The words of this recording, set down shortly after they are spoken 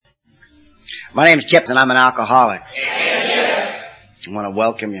My name is Kip, and I'm an alcoholic. I want to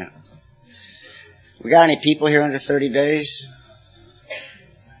welcome you. We got any people here under 30 days?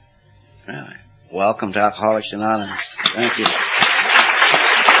 Really? Welcome to Alcoholics Anonymous. Thank you.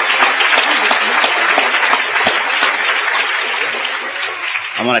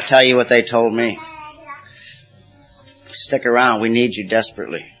 I want to tell you what they told me. Stick around. We need you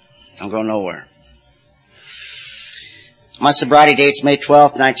desperately. Don't go nowhere. My sobriety date's May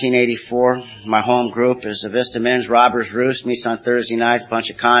 12th, 1984. My home group is the Vista Men's Robbers Roost. Meets on Thursday nights, a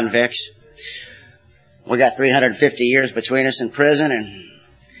bunch of convicts. We got 350 years between us in prison, and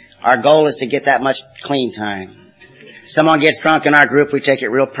our goal is to get that much clean time. Someone gets drunk in our group, we take it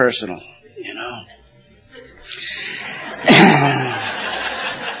real personal, you know.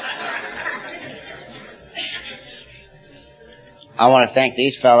 I want to thank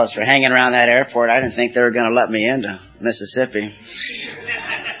these fellas for hanging around that airport. I didn't think they were going to let me into Mississippi.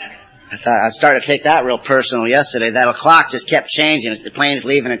 I thought I'd start to take that real personal yesterday. That clock just kept changing. The plane's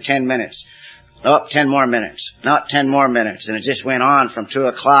leaving in 10 minutes. Oh, 10 more minutes. Not 10 more minutes. And it just went on from 2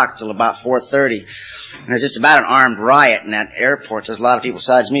 o'clock till about 4:30. And there's just about an armed riot in that airport. There's a lot of people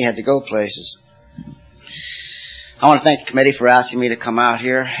besides me had to go places. I want to thank the committee for asking me to come out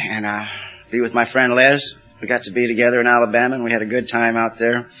here and be with my friend Liz. We got to be together in Alabama, and we had a good time out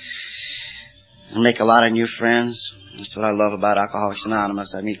there. I make a lot of new friends. That's what I love about Alcoholics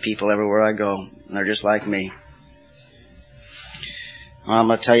Anonymous. I meet people everywhere I go, and they're just like me. I'm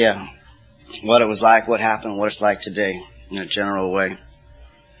going to tell you what it was like, what happened, what it's like today in a general way.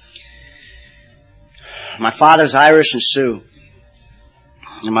 My father's Irish and Sioux,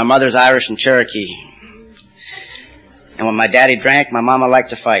 and my mother's Irish and Cherokee. And when my daddy drank, my mama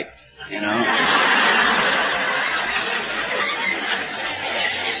liked to fight, you know.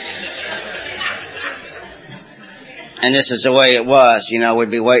 And this is the way it was, you know, we'd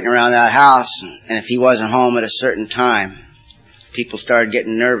be waiting around that house, and if he wasn't home at a certain time, people started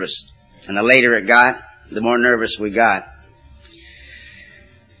getting nervous. And the later it got, the more nervous we got.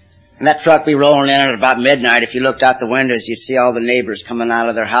 And that truck be rolling in at about midnight. If you looked out the windows, you'd see all the neighbors coming out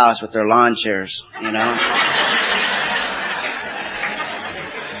of their house with their lawn chairs, you know.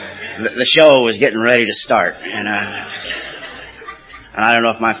 The show was getting ready to start. And I don't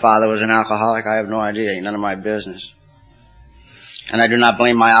know if my father was an alcoholic. I have no idea. Ain't none of my business. And I do not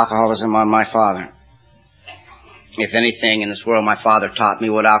blame my alcoholism on my father. If anything in this world, my father taught me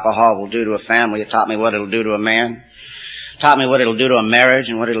what alcohol will do to a family. It taught me what it'll do to a man. It taught me what it'll do to a marriage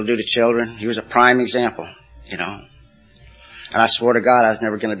and what it'll do to children. He was a prime example, you know. And I swore to God I was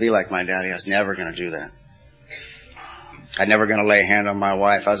never going to be like my daddy. I was never going to do that. I was never going to lay a hand on my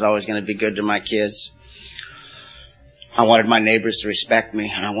wife. I was always going to be good to my kids. I wanted my neighbors to respect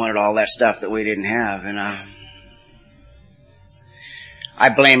me, and I wanted all that stuff that we didn't have. And I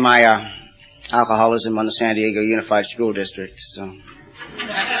blame my alcoholism on the San Diego Unified School District. So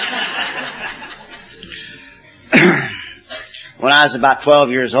when I was about 12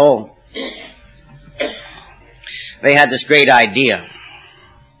 years old, they had this great idea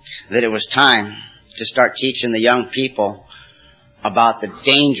that it was time to start teaching the young people about the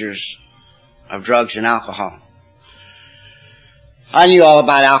dangers of drugs and alcohol. I knew all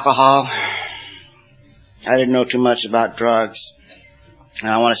about alcohol. I didn't know too much about drugs. And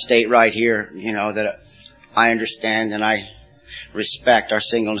I want to state right here, you know, that I understand and I respect our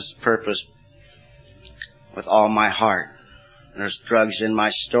singleness purpose with all my heart. There's drugs in my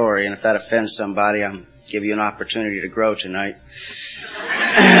story, and if that offends somebody, I'll give you an opportunity to grow tonight.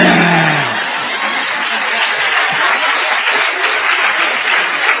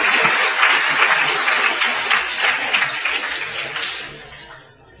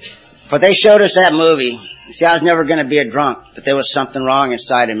 But they showed us that movie. See, I was never going to be a drunk, but there was something wrong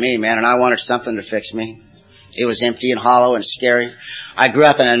inside of me, man, and I wanted something to fix me. It was empty and hollow and scary. I grew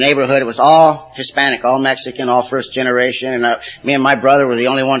up in a neighborhood. It was all Hispanic, all Mexican, all first generation, and me and my brother were the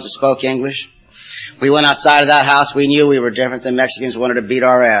only ones that spoke English. We went outside of that house. We knew we were different. The Mexicans wanted to beat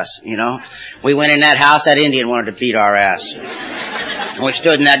our ass, you know. We went in that house. That Indian wanted to beat our ass. And we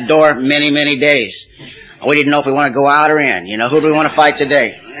stood in that door many, many days. We didn't know if we wanted to go out or in. You know, who do we want to fight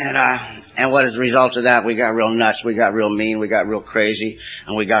today? And what is the result of that? We got real nuts. We got real mean. We got real crazy.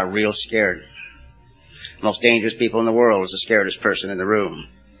 And we got real scared. The most dangerous people in the world is the scaredest person in the room.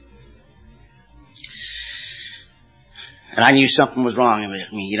 And I knew something was wrong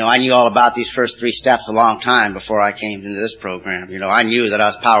with me. You know, I knew all about these first 3 steps a long time before I came into this program. You know, I knew that I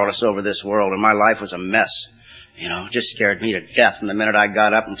was powerless over this world and my life was a mess. You know, it just scared me to death from the minute I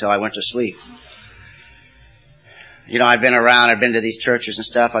got up until I went to sleep. You know, I've been around, I've been to these churches and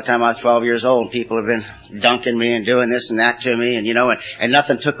stuff. By the time I was 12 years old, and people have been dunking me and doing this and that to me, and you know, and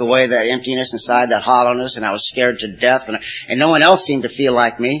nothing took away that emptiness inside, that hollowness, and I was scared to death, and no one else seemed to feel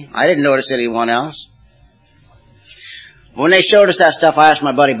like me. I didn't notice anyone else. When they showed us that stuff, I asked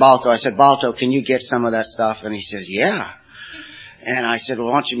my buddy Balto, I said, Balto, can you get some of that stuff? And he says, yeah. And I said, well,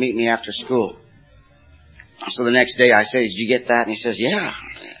 why don't you meet me after school? So the next day I said, did you get that? And he says, yeah.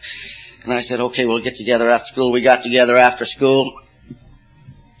 And I said, okay, we'll get together after school. We got together after school.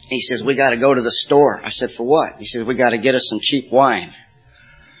 He says, we got to go to the store. I said, for what? He says, we got to get us some cheap wine.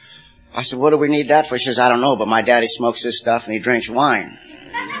 I said, what do we need that for? He says, I don't know, but my daddy smokes this stuff and he drinks wine.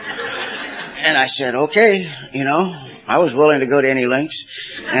 And I said, okay, you know, I was willing to go to any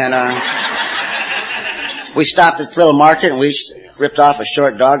lengths. And we stopped at this little market and we ripped off a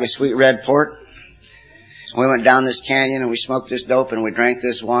short dog, a sweet red port. We went down this canyon and we smoked this dope and we drank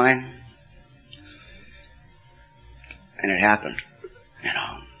this wine. And it happened, you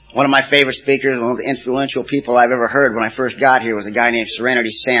know. One of my favorite speakers, one of the influential people I've ever heard when I first got here was a guy named Serenity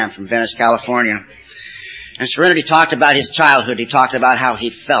Sam from Venice, California. And Serenity talked about his childhood. He talked about how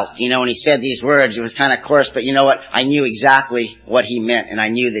he felt, you know, and he said these words. It was kind of coarse, but you know what? I knew exactly what he meant, and I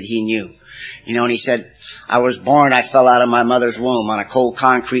knew that he knew. You know, and he said, I was born, I fell out of my mother's womb on a cold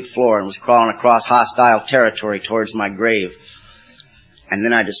concrete floor and was crawling across hostile territory towards my grave. And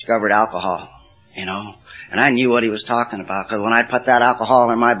then I discovered alcohol, you know. And I knew what he was talking about, because when I put that alcohol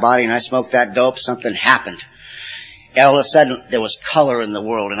in my body and I smoked that dope, something happened. All of a sudden, there was color in the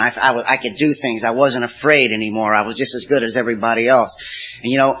world, and I could do things. I wasn't afraid anymore. I was just as good as everybody else. And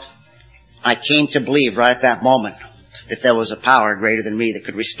you know, I came to believe right at that moment that there was a power greater than me that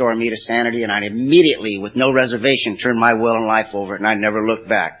could restore me to sanity, and I immediately, with no reservation, turned my will and life over, and I never looked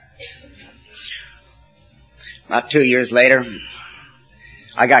back. About 2 years later,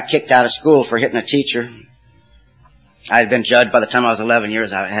 I got kicked out of school for hitting a teacher. I had been judged by the time I was 11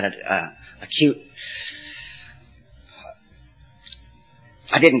 years. I had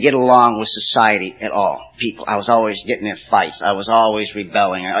I didn't get along with society at all. People, I was always getting in fights. I was always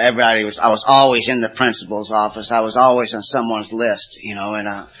rebelling. I was always in the principal's office. I was always on someone's list, you know, and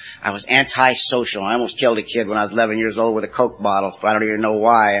I was antisocial. I almost killed a kid when I was 11 years old with a Coke bottle. I don't even know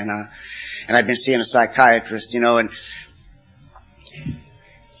why. And I'd been seeing a psychiatrist, you know, and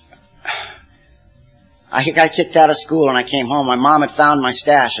I got kicked out of school and I came home. My mom had found my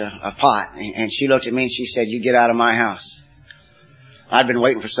stash of pot, and she looked at me and she said, you get out of my house. I'd been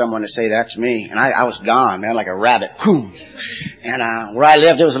waiting for someone to say that to me, and I was gone, man, like a rabbit. Boom. And where I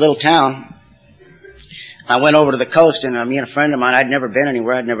lived, it was a little town. I went over to the coast, and me and a friend of mine, I'd never been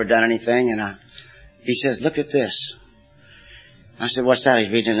anywhere, I'd never done anything, and he says, look at this. I said, what's that? He's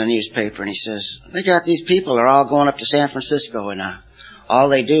reading the newspaper, and he says, they got these people, they're all going up to San Francisco, and all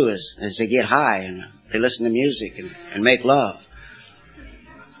they do is they get high, and they listen to music and make love.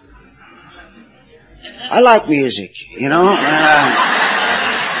 I like music, you know.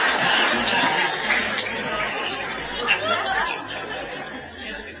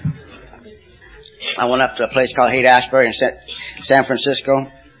 I went up to a place called Haight-Ashbury in San Francisco.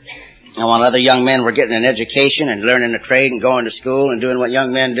 And while other young men were getting an education and learning a trade and going to school and doing what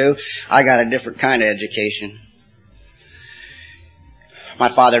young men do, I got a different kind of education. My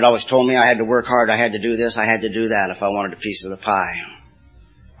father had always told me I had to work hard, I had to do this, I had to do that if I wanted a piece of the pie.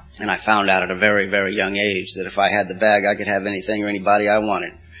 And I found out at a very, very young age that if I had the bag, I could have anything or anybody I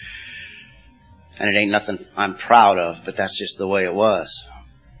wanted. And it ain't nothing I'm proud of, but that's just the way it was.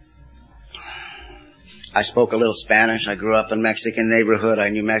 I spoke a little Spanish. I grew up in a Mexican neighborhood. I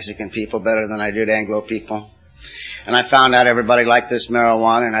knew Mexican people better than I did Anglo people. And I found out everybody liked this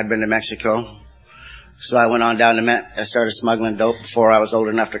marijuana, and I'd been to Mexico. So I went on down to I started smuggling dope before I was old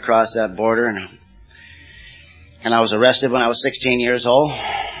enough to cross that border. And I was arrested when I was 16 years old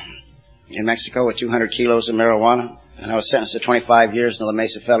in Mexico with 200 kilos of marijuana. And I was sentenced to 25 years in the La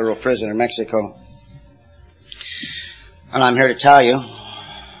Mesa Federal Prison in Mexico. And I'm here to tell you,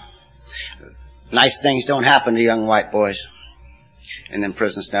 nice things don't happen to young white boys in them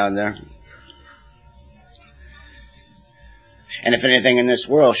prisons down there. And if anything in this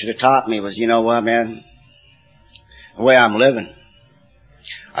world should have taught me was, you know what, man, the way I'm living,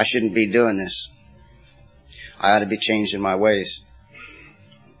 I shouldn't be doing this. I ought to be changing my ways.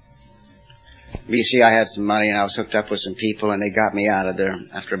 But you see, I had some money and I was hooked up with some people and they got me out of there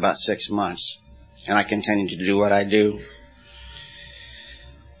after about 6 months. And I continued to do what I do.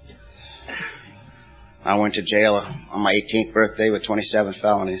 I went to jail on my 18th birthday with 27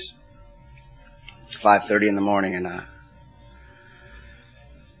 felonies. 5:30 in the morning, and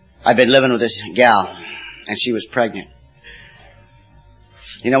I'd been living with this gal, and she was pregnant.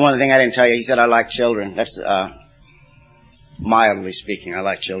 You know, one thing I didn't tell you, he said I like children. That's Mildly speaking, I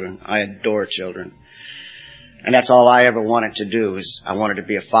like children. I adore children. And that's all I ever wanted to do, is I wanted to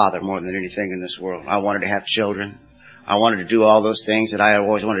be a father more than anything in this world. I wanted to have children. I wanted to do all those things that I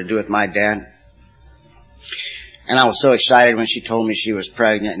always wanted to do with my dad. And I was so excited when she told me she was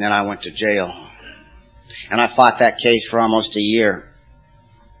pregnant, and then I went to jail. And I fought that case for almost a year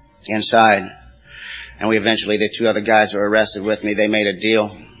inside. And the 2 other guys who were arrested with me, they made a deal.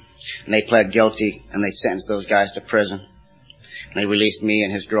 And they pled guilty, and they sentenced those guys to prison. And they released me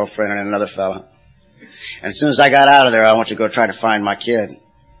and his girlfriend and another fella. And as soon as I got out of there, I went to go try to find my kid,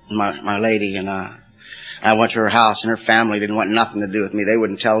 my lady, and I went to her house, and her family didn't want nothing to do with me. They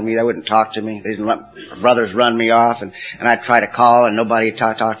wouldn't tell me. They wouldn't talk to me. They didn't let her brothers run me off, and I'd try to call, and nobody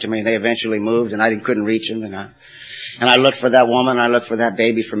talked to me. They eventually moved, and I couldn't reach them, and I looked for that woman, I looked for that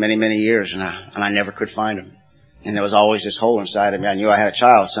baby for many, many years, and I never could find him. And there was always this hole inside of me. I knew I had a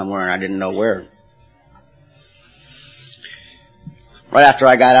child somewhere, and I didn't know where. Right after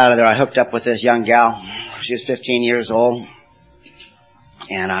I got out of there, I hooked up with this young gal. She was 15 years old,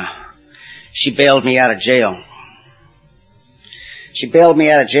 and she bailed me out of jail. She bailed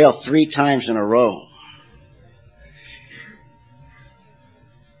me out of jail 3 times in a row.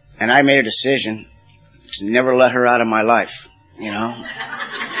 And I made a decision to never let her out of my life, you know.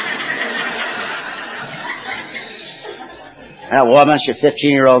 That woman, she a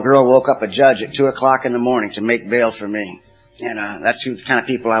 15-year-old girl, woke up a judge at 2 o'clock in the morning to make bail for me. You know, that's the kind of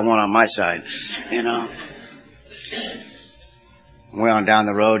people I want on my side, you know. Went on down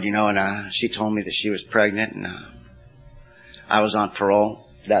the road, you know, and she told me that she was pregnant, and I was on parole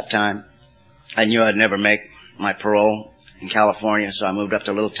that time. I knew I'd never make my parole in California, so I moved up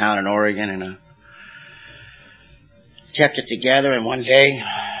to a little town in Oregon and kept it together. And one day,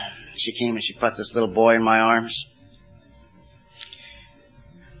 she came and she put this little boy in my arms.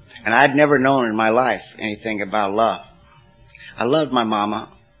 And I'd never known in my life anything about love. I loved my mama.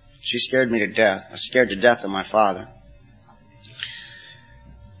 She scared me to death. I was scared to death of my father.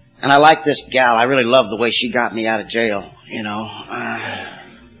 And I liked this gal. I really loved the way she got me out of jail, you know.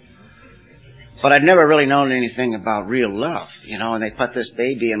 But I'd never really known anything about real love, you know. And they put this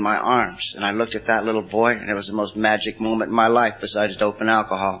baby in my arms. And I looked at that little boy, and it was the most magic moment in my life besides dope and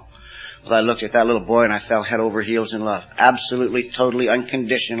alcohol. But I looked at that little boy, and I fell head over heels in love. Absolutely, totally,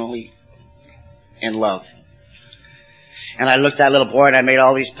 unconditionally in love. And I looked at that little boy, and I made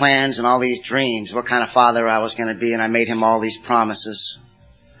all these plans and all these dreams, what kind of father I was going to be. And I made him all these promises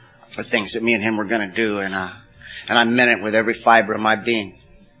for things that me and him were going to do. And I meant it with every fiber of my being.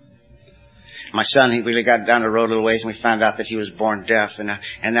 My son, he really got down the road a little ways, and we found out that he was born deaf, and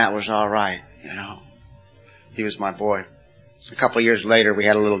that was all right, you know. He was my boy. A couple of years later, we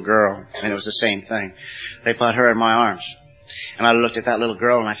had a little girl, and it was the same thing. They put her in my arms. And I looked at that little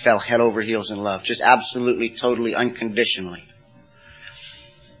girl, and I fell head over heels in love. Just absolutely, totally, unconditionally.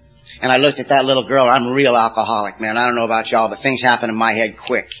 And I looked at that little girl. I'm a real alcoholic, man. I don't know about y'all, but things happen in my head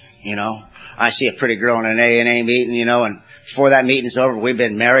quick, you know. I see a pretty girl in an A&A meeting, you know, and before that meeting's over, we've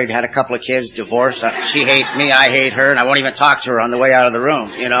been married, had a couple of kids, divorced. She hates me, I hate her, and I won't even talk to her on the way out of the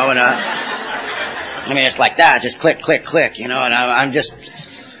room, you know. And I mean, it's like that, just click, click, click, you know. And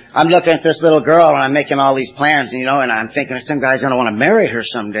I'm looking at this little girl, and I'm making all these plans, you know, and I'm thinking some guy's going to want to marry her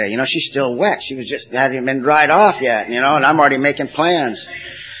someday. You know, she's still wet. She hadn't been dried off yet, you know, and I'm already making plans.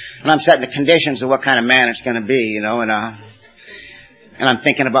 And I'm setting the conditions of what kind of man it's going to be, you know, and I'm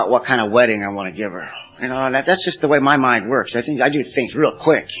thinking about what kind of wedding I want to give her. You know, and that's just the way my mind works. I do things real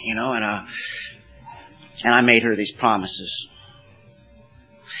quick, you know, and I made her these promises.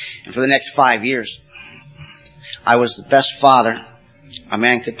 And for the next 5 years, I was the best father a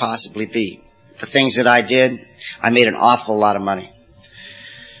man could possibly be. The things that I did, I made an awful lot of money.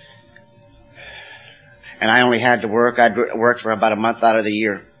 And I only had to work. I'd worked for about a month out of the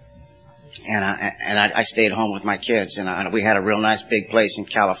year. And I stayed home with my kids, and we had a real nice big place in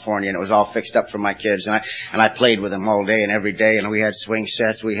California, and it was all fixed up for my kids, and I played with them all day and every day, and we had swing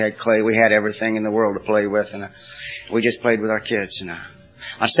sets, we had clay, we had everything in the world to play with, and we just played with our kids. And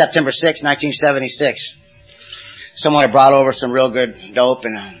on September 6, 1976, someone had brought over some real good dope,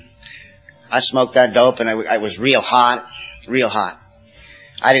 and I smoked that dope, and I was real hot, real hot.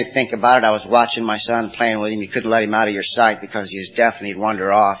 I didn't think about it. I was watching my son playing with him. You couldn't let him out of your sight because he was deaf and he'd wander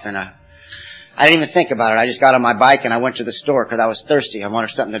off, and I didn't even think about it. I just got on my bike and I went to the store because I was thirsty. I wanted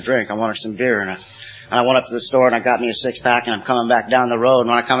something to drink. I wanted some beer. And I went up to the store and I got me a 6-pack, and I'm coming back down the road. And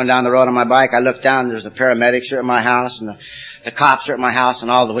when I'm coming down the road on my bike, I looked down. There's the paramedics are at my house, and the cops are at my house,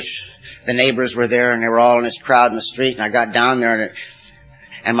 and the neighbors were there, and they were all in this crowd in the street. And I got down there,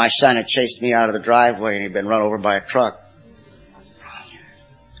 and my son had chased me out of the driveway, and he'd been run over by a truck.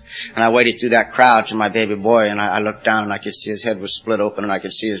 And I waited through that crowd to my baby boy, and I looked down and I could see his head was split open and I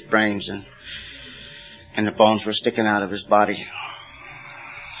could see his brains and the bones were sticking out of his body.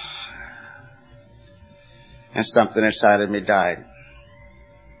 And something inside of me died.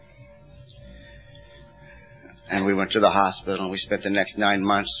 And we went to the hospital and we spent the next 9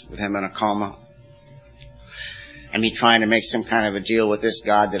 months with him in a coma. And me trying to make some kind of a deal with this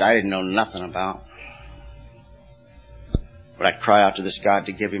God that I didn't know nothing about. But I'd cry out to this God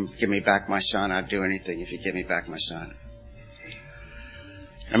to give me back my son. I'd do anything if he'd give me back my son.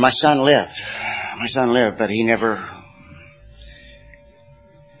 And my son lived. My son lived, but he never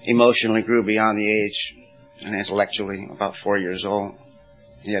emotionally grew beyond the age, and intellectually about 4 years old.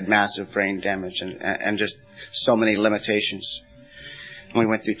 He had massive brain damage and just so many limitations. We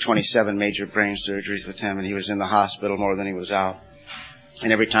went through 27 major brain surgeries with him, and he was in the hospital more than he was out.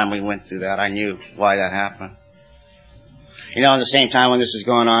 And every time we went through that, I knew why that happened. You know, at the same time when this was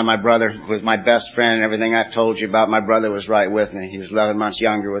going on, my brother was my best friend, and everything I've told you about, my brother was right with me. He was 11 months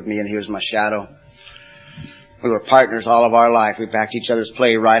younger with me, and he was my shadow. We were partners all of our life. We backed each other's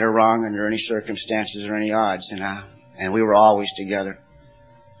play, right or wrong, under any circumstances or any odds, and we were always together.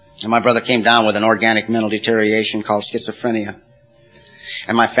 And my brother came down with an organic mental deterioration called schizophrenia.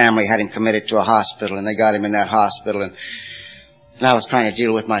 And my family had him committed to a hospital, and they got him in that hospital, and I was trying to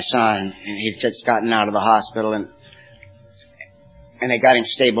deal with my son, and he'd just gotten out of the hospital, and they got him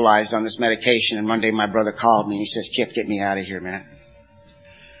stabilized on this medication. And one day my brother called me and he says, "Kip, get me out of here, man."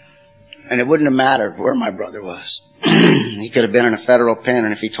 And it wouldn't have mattered where my brother was. He could have been in a federal pen,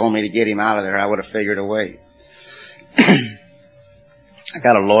 and if he told me to get him out of there, I would have figured a way. I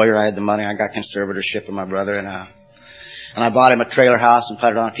got a lawyer, I had the money, I got conservatorship of my brother, and I bought him a trailer house and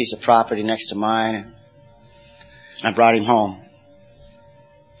put it on a piece of property next to mine, and I brought him home.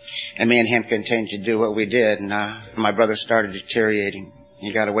 And me and him continued to do what we did, and my brother started deteriorating.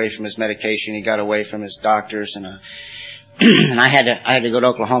 He got away from his medication, he got away from his doctors, and I had to go to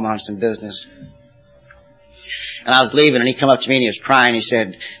Oklahoma on some business. And I was leaving, and he come up to me and he was crying. He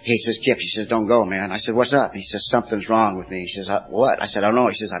says, "Kip," he says, "don't go, man." I said, "What's up?" He says, "Something's wrong with me." He says, "What?" I said, "I don't know."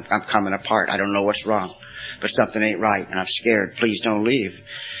 He says, I'm coming apart. I don't know what's wrong, but something ain't right, and I'm scared. Please don't leave."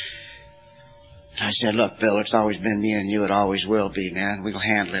 And I said, "Look, Bill, it's always been me and you. It always will be, man. We'll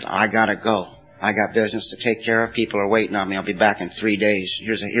handle it. I gotta go. I got business to take care of. People are waiting on me. I'll be back in 3 days.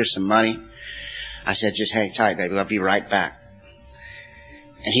 Here's some money." I said, "Just hang tight, baby. I'll be right back."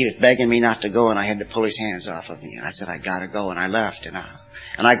 And he was begging me not to go, and I had to pull his hands off of me. And I said, "I gotta go," and I left. And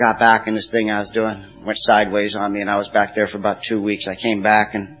I got back, and this thing I was doing went sideways on me, and I was back there for about 2 weeks. I came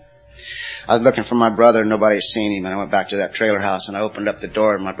back, and I was looking for my brother, and nobody had seen him. And I went back to that trailer house, and I opened up the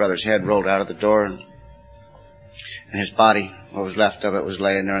door, and my brother's head rolled out of the door, and his body, what was left of it, was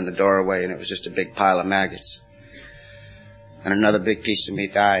laying there in the doorway, and it was just a big pile of maggots. And another big piece of me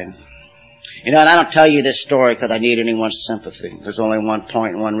died. You know, and I don't tell you this story because I need anyone's sympathy. There's only one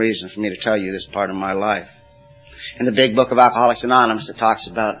point and one reason for me to tell you this part of my life. In the big book of Alcoholics Anonymous, it talks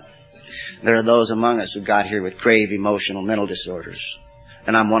about there are those among us who got here with grave emotional mental disorders.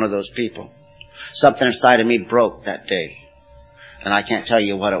 And I'm one of those people. Something inside of me broke that day. And I can't tell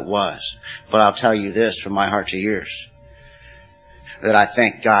you what it was. But I'll tell you this from my heart to yours. That I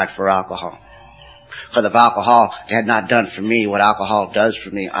thank God for alcohol. Because if alcohol had not done for me what alcohol does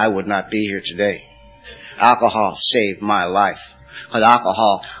for me, I would not be here today. Alcohol saved my life. Because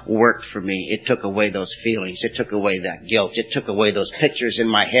alcohol worked for me. It took away those feelings. It took away that guilt. It took away those pictures in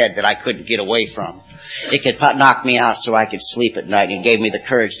my head that I couldn't get away from. It could knock me out so I could sleep at night, and it gave me the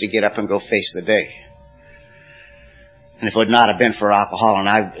courage to get up and go face the day. And if it would not have been for alcohol,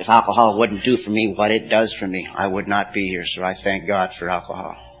 and if alcohol wouldn't do for me what it does for me, I would not be here. So I thank God for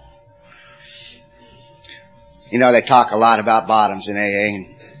alcohol. You know, they talk a lot about bottoms in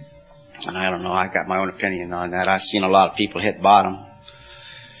AA, and I don't know, I've got my own opinion on that. I've seen a lot of people hit bottom.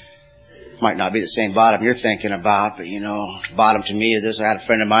 Might not be the same bottom you're thinking about, but you know, bottom to me is this. I had a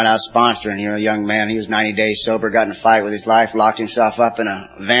friend of mine I was sponsoring, a young man, he was 90 days sober, got in a fight with his life, locked himself up in a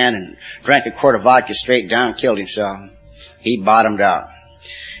van and drank a quart of vodka straight down and killed himself. He bottomed out.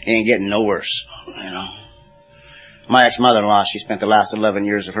 He ain't getting no worse, My ex-mother-in-law, she spent the last 11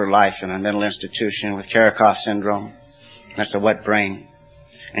 years of her life in a mental institution with Karakoff syndrome. That's a wet brain.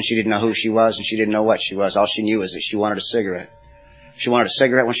 And she didn't know who she was, and she didn't know what she was. All she knew was that she wanted a cigarette. She wanted a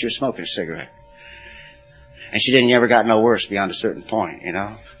cigarette when she was smoking a cigarette. And she didn't ever got no worse beyond a certain point,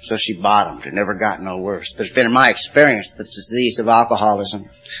 So she bottomed. It never got no worse. But it's been in my experience, the disease of alcoholism,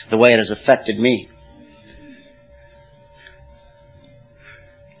 the way it has affected me,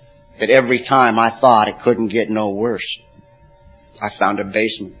 that every time I thought it couldn't get no worse, I found a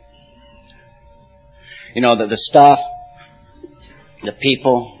basement. The stuff the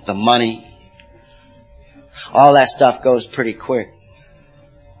people, the money, all that stuff goes pretty quick.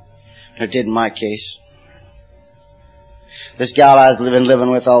 It did in my case. This gal I've been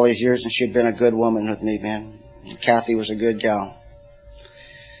living with all these years, and she'd been a good woman with me, man. Kathy was a good gal.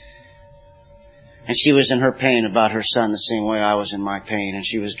 And she was in her pain about her son the same way I was in my pain, and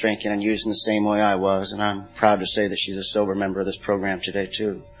she was drinking and using the same way I was, and I'm proud to say that she's a sober member of this program today,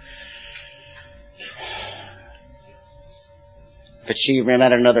 too. But she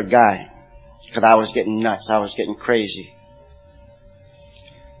met another guy, because I was getting nuts, I was getting crazy.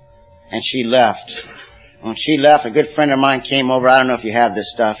 And she left. When she left, a good friend of mine came over. I don't know if you have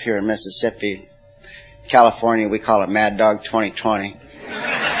this stuff here in Mississippi. California, we call it Mad Dog 2020.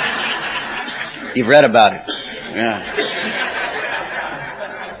 You've read about it. Yeah.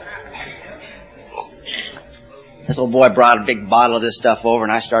 This little boy brought a big bottle of this stuff over,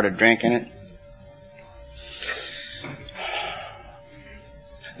 and I started drinking it.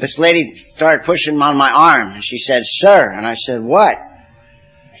 This lady started pushing on my arm, and she said, "Sir," and I said, "What?"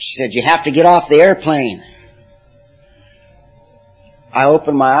 She said, "You have to get off the airplane." I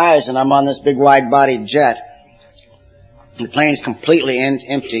opened my eyes, and I'm on this big wide-bodied jet. The plane's completely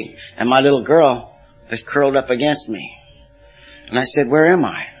empty, and my little girl is curled up against me. And I said, "Where am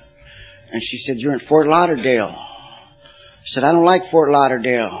I?" And she said, "You're in Fort Lauderdale." I said, "I don't like Fort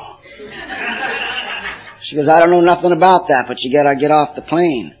Lauderdale." She goes, "I don't know nothing about that, but you gotta get off the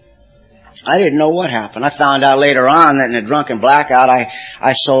plane." I didn't know what happened. I found out later on that in a drunken blackout,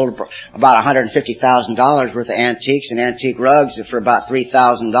 I sold about $150,000 worth of antiques and antique rugs for about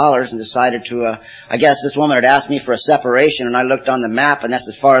 $3,000 and decided to, I guess this woman had asked me for a separation, and I looked on the map, and that's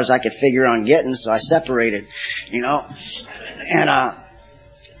as far as I could figure on getting, so I separated, you know. And,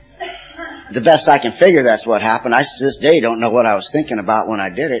 the best I can figure, that's what happened. I, to this day, don't know what I was thinking about when I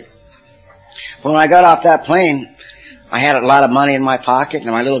did it. But when I got off that plane, I had a lot of money in my pocket,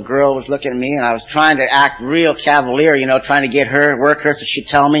 and my little girl was looking at me, and I was trying to act real cavalier, you know, trying to get her, work her so she'd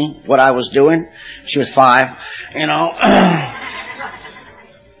tell me what I was doing. She was 5, you know.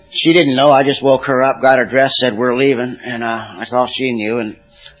 She didn't know. I just woke her up, got her dressed, said, "We're leaving," and that's all she knew. And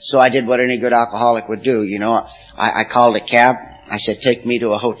so I did what any good alcoholic would do, you know. I called a cab. I said, "Take me to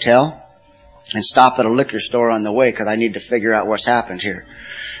a hotel and stop at a liquor store on the way, because I need to figure out what's happened here,"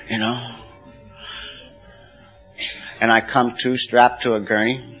 you know. And I come to strapped to a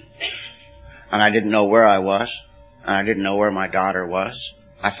gurney, and I didn't know where I was, and I didn't know where my daughter was.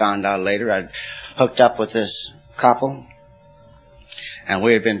 I found out later I'd hooked up with this couple, and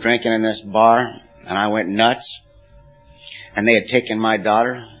we had been drinking in this bar, and I went nuts, and they had taken my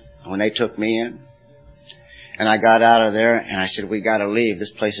daughter when they took me in. And I got out of there, and I said, "We gotta leave.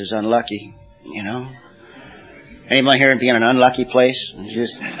 This place is unlucky," you know. Anybody here be in an unlucky place?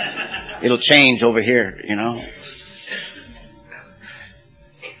 It'll change over here, you know.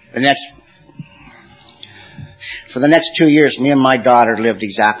 For the next 2 years, me and my daughter lived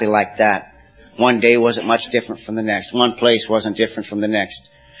exactly like that. One day wasn't much different from the next. One place wasn't different from the next.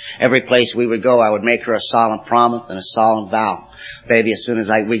 Every place we would go, I would make her a solemn promise and a solemn vow. "Baby, as soon as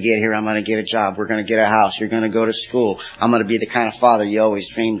we get here, I'm going to get a job. We're going to get a house. You're going to go to school. I'm going to be the kind of father you always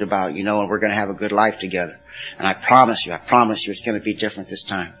dreamed about, you know, and we're going to have a good life together. And I promise you, it's going to be different this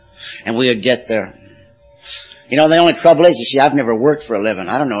time." And we would get there. You know, the only trouble is, you see, I've never worked for a living.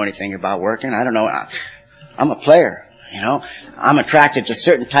 I don't know anything about working. I don't know. I'm a player, you know. I'm attracted to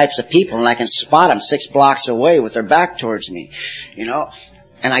certain types of people, and I can spot them 6 blocks away with their back towards me, you know.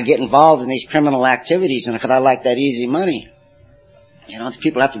 And I get involved in these criminal activities, and because I like that easy money. You know, these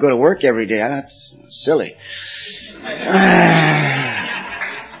people have to go to work every day. That's silly.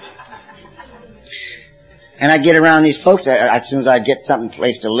 And I get around these folks. As soon as I get some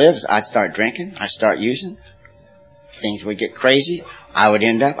place to live, I start drinking. I start using. Things would get crazy.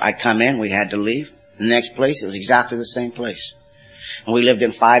 I'd come in. We had to leave. The next place, it was exactly the same place. And we lived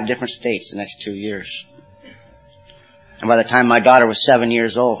in 5 different states the next 2 years. And by the time my daughter was 7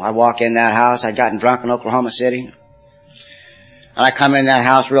 years old, I walk in that house. I'd gotten drunk in Oklahoma City. And I come in that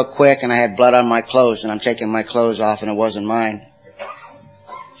house real quick, and I had blood on my clothes, and I'm taking my clothes off, and it wasn't mine.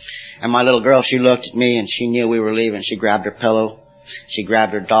 And my little girl, she looked at me, and she knew we were leaving. She grabbed her pillow. She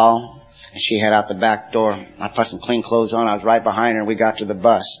grabbed her doll. And she head out the back door. I put some clean clothes on. I was right behind her, and we got to the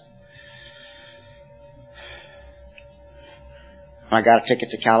bus. I got a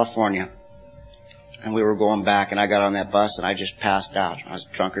ticket to California. And we were going back, and I got on that bus, and I just passed out. I was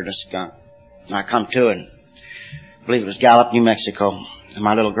drunker than a skunk. And I come to it. I believe it was Gallup, New Mexico. And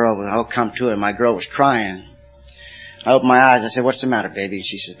my little girl would come to it, and my girl was crying. I opened my eyes. I said, "What's the matter, baby?" And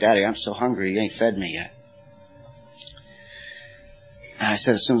she said, "Daddy, I'm so hungry. You ain't fed me yet." And I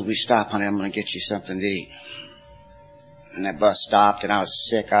said, "As soon as we stop, honey, I'm going to get you something to eat." And that bus stopped, and I was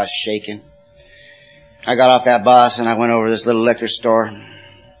sick. I was shaking. I got off that bus, and I went over to this little liquor store.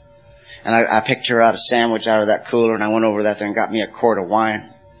 And I picked her out a sandwich out of that cooler, and I went over that there and got me a quart of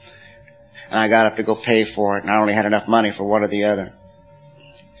wine. And I got up to go pay for it, and I only had enough money for one or the other.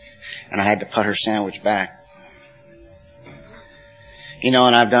 And I had to put her sandwich back. You know,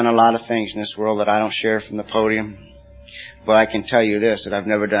 and I've done a lot of things in this world that I don't share from the podium. But I can tell you this, that I've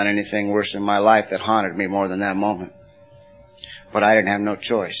never done anything worse in my life that haunted me more than that moment. But I didn't have no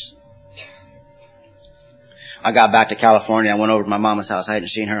choice. I got back to California. I went over to my mama's house. I hadn't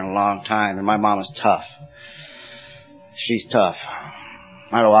seen her in a long time. And my mama's tough. She's tough.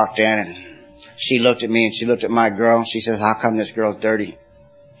 I walked in and she looked at me and she looked at my girl. She says, how come this girl's dirty?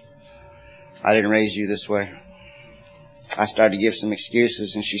 I didn't raise you this way. I started to give some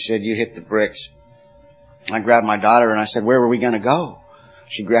excuses, and she said, you hit the bricks. I grabbed my daughter, and I said, where were we going to go?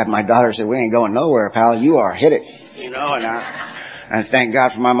 She grabbed my daughter and said, we ain't going nowhere, pal. You are. Hit it. You know, and thank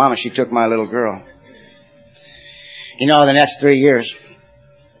God for my mama. She took my little girl. You know, the next 3 years,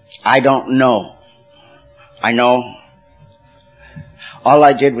 I don't know. I know. All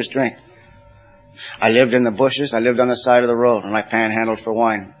I did was drink. I lived in the bushes. I lived on the side of the road, and I panhandled for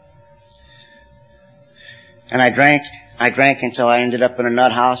wine. And I drank until I ended up in a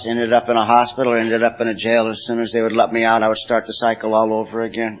nut house, ended up in a hospital, ended up in a jail. As soon as they would let me out, I would start the cycle all over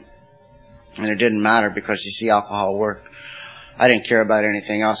again. And it didn't matter because, you see, alcohol worked. I didn't care about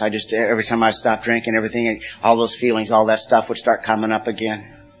anything else. I just, every time I stopped drinking, everything, all those feelings, all that stuff would start coming up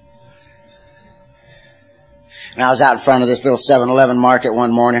again. And I was out in front of this little 7-Eleven market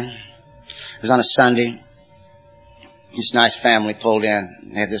one morning. It was on a Sunday. This nice family pulled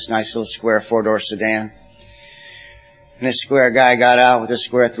in. They had this nice little square 4-door sedan. And this square guy got out with a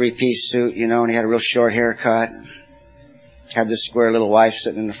square 3-piece suit, you know, and he had a real short haircut. Had this square little wife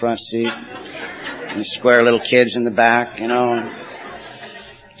sitting in the front seat. And the square little kids in the back, you know. And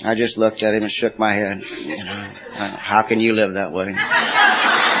I just looked at him and shook my head. You know, how can you live that way?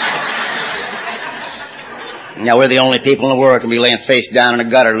 Now we're the only people in the world who can be laying face down in a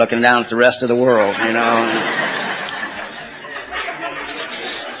gutter looking down at the rest of the world, you know.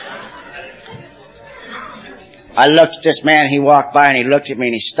 I looked at this man, he walked by and he looked at me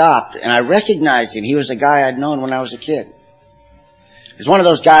and he stopped, and I recognized him. He was a guy I'd known when I was a kid. He was one of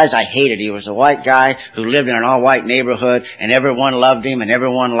those guys I hated. He was a white guy who lived in an all-white neighborhood, and everyone loved him and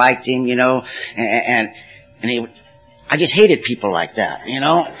everyone liked him, you know, and I just hated people like that, you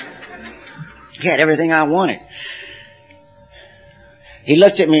know. He had everything I wanted. He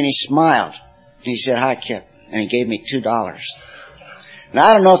looked at me and he smiled. And he said, hi, Kip. And he gave me $2. Now,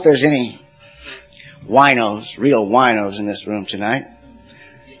 I don't know if there's any winos, real winos in this room tonight.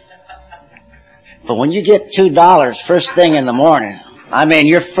 But when you get $2 first thing in the morning, I mean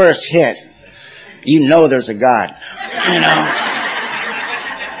your first hit, you know there's a God. You know?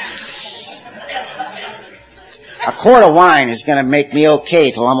 A quart of wine is going to make me okay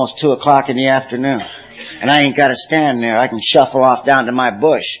till almost 2 o'clock in the afternoon. And I ain't got to stand there. I can shuffle off down to my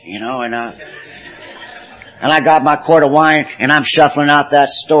bush, you know, and I got my quart of wine and I'm shuffling out that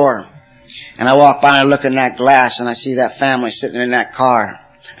store. And I walk by and I look in that glass and I see that family sitting in that car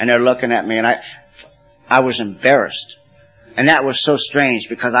and they're looking at me, and I was embarrassed. And that was so strange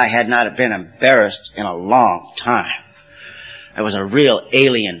because I had not been embarrassed in a long time. It was a real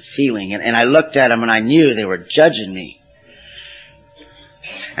alien feeling. And I looked at them and I knew they were judging me.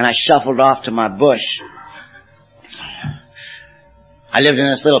 And I shuffled off to my bush. I lived in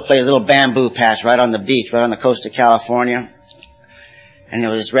this little place, a little bamboo patch right on the beach, right on the coast of California. And there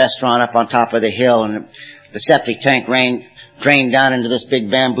was this restaurant up on top of the hill, and the septic tank drained down into this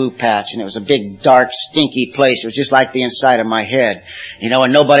big bamboo patch, and it was a big, dark, stinky place. It was just like the inside of my head, you know,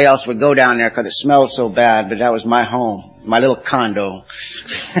 and nobody else would go down there because it smelled so bad, but that was my home, my little condo.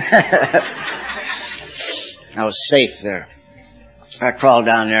 I was safe there. I crawled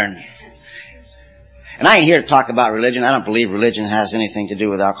down there, and I ain't here to talk about religion. I don't believe religion has anything to do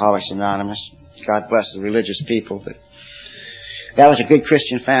with Alcoholics Anonymous. God bless the religious people, but that was a good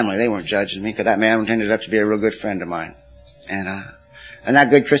Christian family. They weren't judging me because that man ended up to be a real good friend of mine. And that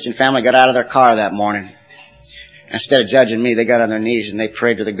good Christian family got out of their car that morning. Instead of judging me, they got on their knees and they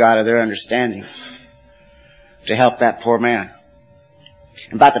prayed to the God of their understanding to help that poor man.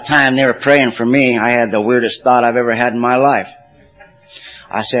 And about the time they were praying for me, I had the weirdest thought I've ever had in my life.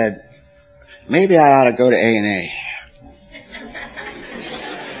 I said, maybe I ought to go to A&A.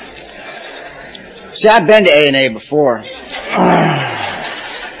 See, I've been to A&A before.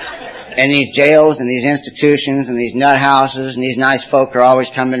 And these jails and these institutions and these nut houses and these nice folk are always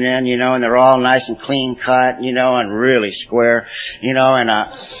coming in, you know, and they're all nice and clean cut, you know, and really square, you know, and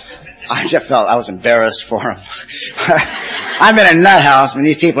I just felt I was embarrassed for them. I'm in a nut house when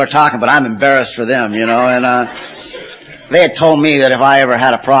these people are talking, but I'm embarrassed for them, you know, and, they had told me that if I ever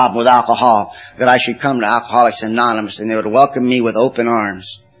had a problem with alcohol, that I should come to Alcoholics Anonymous and they would welcome me with open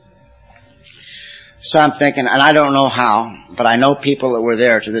arms. So I'm thinking, and I don't know how, but I know people that were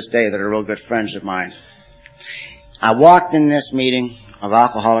there to this day that are real good friends of mine. I walked in this meeting of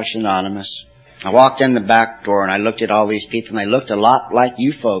Alcoholics Anonymous. I walked in the back door and I looked at all these people and they looked a lot like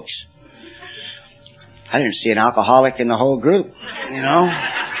you folks. I didn't see an alcoholic in the whole group, you know.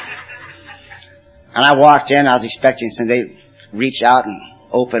 And I walked in, I was expecting they'd reach out and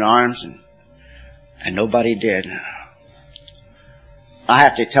open arms, and nobody did. I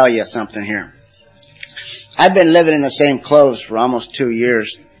have to tell you something here. I've been living in the same clothes for almost 2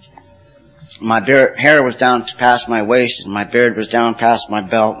 years. My hair was down past my waist, and my beard was down past my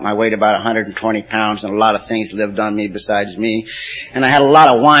belt, and I weighed about 120 pounds, and a lot of things lived on me besides me. And I had a lot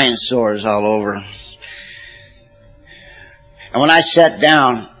of wine sores all over. And when I sat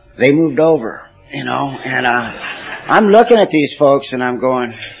down, they moved over. You know, and I'm looking at these folks and I'm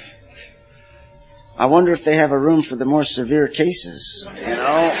going, I wonder if they have a room for the more severe cases, you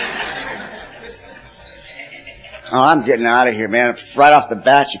know. Oh, I'm getting out of here, man. Right off the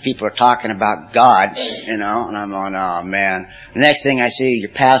bat, you people are talking about God, you know, and I'm going, oh man. The next thing I see, you're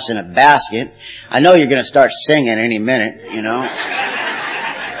passing a basket. I know you're going to start singing any minute, you know.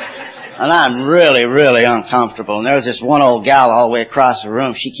 And I'm really, really uncomfortable. And there's this one old gal all the way across the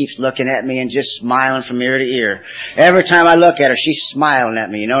room. She keeps looking at me and just smiling from ear to ear. Every time I look at her, she's smiling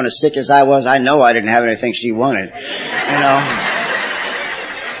at me. You know, and as sick as I was, I know I didn't have anything she wanted. You know.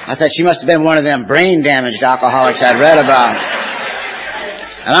 I thought she must have been one of them brain-damaged alcoholics I'd read about.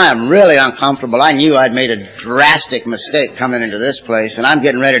 And I am really uncomfortable. I knew I'd made a drastic mistake coming into this place. And I'm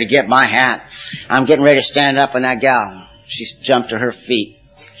getting ready to get my hat. I'm getting ready to stand up, and that gal, she jumped to her feet.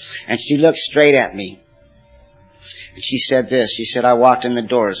 And she looked straight at me. And she said this. She said, I walked in the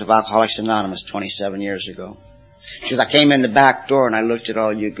doors of Alcoholics Anonymous 27 years ago. She says, I came in the back door and I looked at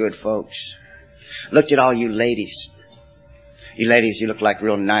all you good folks. Looked at all you ladies. You ladies, you look like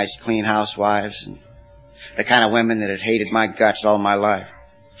real nice, clean housewives. And the kind of women that had hated my guts all my life.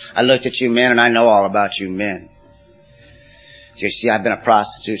 I looked at you men and I know all about you men. You see, I've been a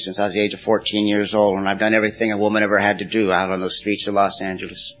prostitute since I was the age of 14 years old, and I've done everything a woman ever had to do out on those streets of Los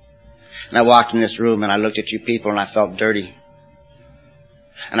Angeles. And I walked in this room and I looked at you people and I felt dirty.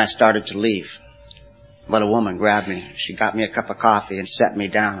 And I started to leave. But a woman grabbed me. She got me a cup of coffee and set me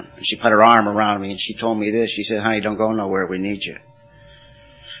down. And she put her arm around me and she told me this. She said, honey, don't go nowhere. We need you.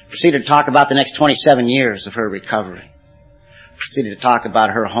 Proceeded to talk about the next 27 years of her recovery. Proceeded to talk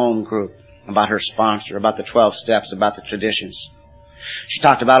about her home group, about her sponsor, about the 12 steps, about the traditions. She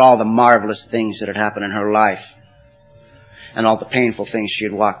talked about all the marvelous things that had happened in her life and all the painful things she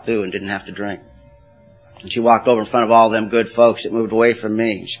had walked through and didn't have to drink. And she walked over in front of all them good folks that moved away from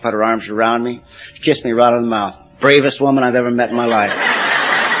me. She put her arms around me, kissed me right on the mouth. Bravest woman I've ever met in my life.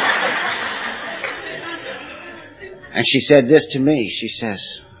 And she said this to me. She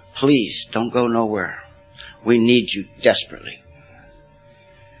says, please don't go nowhere. We need you desperately.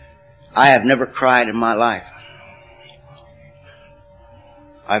 I have never cried in my life.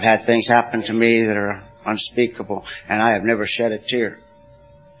 I've had things happen to me that are unspeakable, and I have never shed a tear.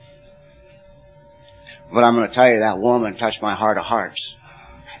 But I'm going to tell you, that woman touched my heart of hearts.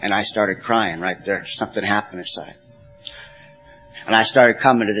 And I started crying right there. Something happened inside. And I started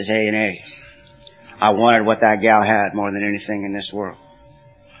coming to this A&A. I wanted what that gal had more than anything in this world.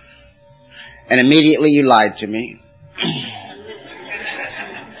 And immediately you lied to me.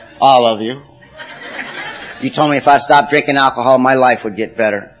 All of you. You told me if I stopped drinking alcohol, my life would get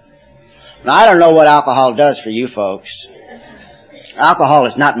better. Now, I don't know what alcohol does for you folks. Alcohol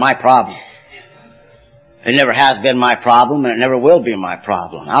is not my problem. It never has been my problem, and it never will be my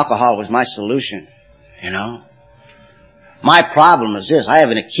problem. Alcohol was my solution, you know. My problem is this. I have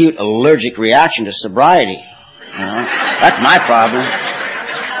an acute allergic reaction to sobriety. You know. That's my problem.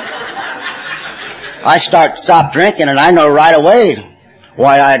 I stop drinking, and I know right away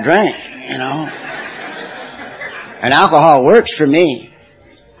why I drank, you know. And alcohol works for me.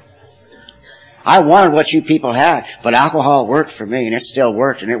 I wanted what you people had, but alcohol worked for me, and it still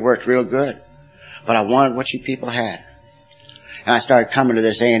worked, and it worked real good. But I wanted what you people had. And I started coming to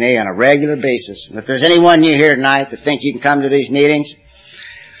this A&A on a regular basis. And if there's anyone new here tonight that think you can come to these meetings,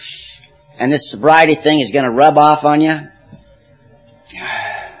 and this sobriety thing is going to rub off on you,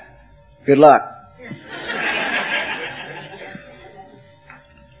 good luck.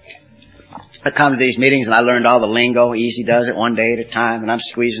 I come to these meetings and I learned all the lingo. Easy does it one day at a time, and I'm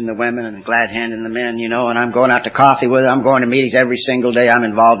squeezing the women and glad handing the men, and I'm going out to coffee with them. I'm going to meetings every single day. I'm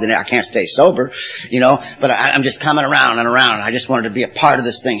involved in it. I can't stay sober, but I'm just coming around and around. I just wanted to be a part of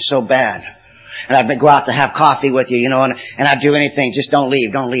this thing so bad. And I'd go out to have coffee with you, and I'd do anything. Just don't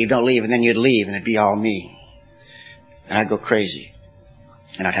leave. And then you'd leave and it'd be all me. And I'd go crazy.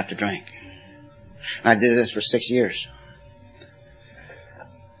 And I'd have to drink. And I did this for 6 years.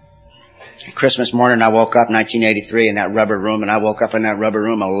 Christmas morning I woke up 1983 in that rubber room, and I woke up in that rubber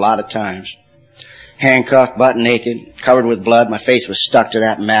room a lot of times. Handcuffed, butt naked, covered with blood. My face was stuck to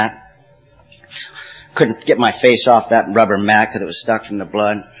that mat. Couldn't get my face off that rubber mat because it was stuck from the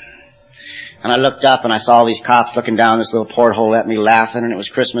blood. And I looked up and I saw all these cops looking down this little porthole at me laughing, and it was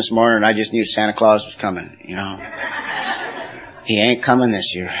Christmas morning and I just knew Santa Claus was coming, He ain't coming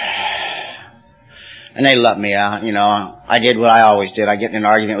this year. And they let me out, I did what I always did. I get in an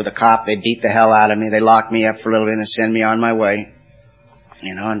argument with a cop. They beat the hell out of me. They lock me up for a little bit and send me on my way.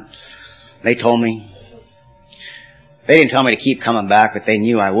 And they told me, they didn't tell me to keep coming back, but they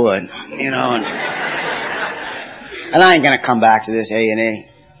knew I would, and I ain't gonna come back to this A&A.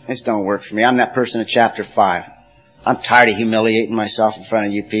 This don't work for me. I'm that person in chapter 5. I'm tired of humiliating myself in front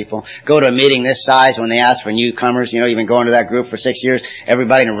of you people. Go to a meeting this size when they ask for newcomers, you've been going to that group for 6 years,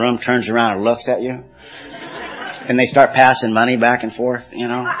 everybody in the room turns around and looks at you. And they start passing money back and forth,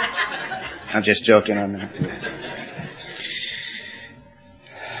 I'm just joking on that.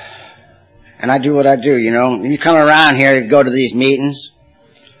 And I do what I do, You come around here to go to these meetings,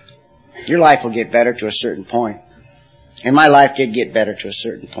 your life will get better to a certain point. And my life did get better to a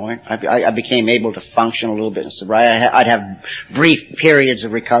certain point. I became able to function a little bit in sobriety. I'd have brief periods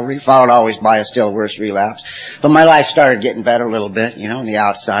of recovery, followed always by a still worse relapse. But my life started getting better a little bit, on the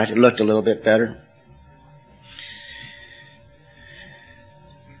outside. It looked a little bit better.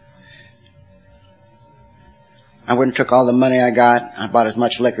 I went and took all the money I got. I bought as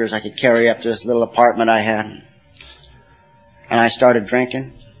much liquor as I could carry up to this little apartment I had. And I started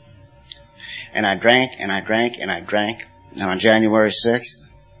drinking. And I drank, and I drank, and I drank. And on January 6th,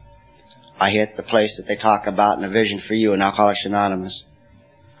 I hit the place that they talk about in A Vision for You in Alcoholics Anonymous.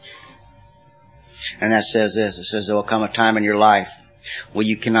 And that says this. It says there will come a time in your life where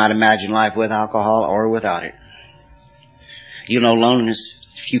you cannot imagine life with alcohol or without it. You'll know loneliness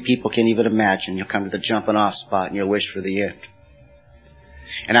few people can even imagine. You'll come to the jumping off spot and you'll wish for the end.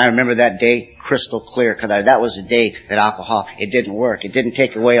 And I remember that day crystal clear, because that was the day that alcohol, it didn't work. It didn't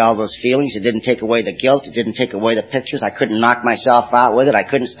take away all those feelings. It didn't take away the guilt. It didn't take away the pictures. I couldn't knock myself out with it. I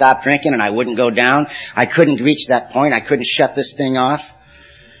couldn't stop drinking and I wouldn't go down. I couldn't reach that point. I couldn't shut this thing off.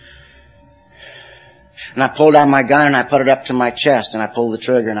 And I pulled out my gun and I put it up to my chest and I pulled the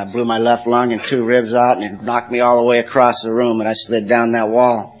trigger and I blew my left lung and 2 ribs out, and it knocked me all the way across the room, and I slid down that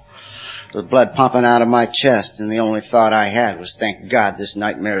wall. The blood pumping out of my chest, and the only thought I had was, thank God this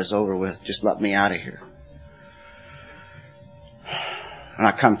nightmare is over with. Just let me out of here. And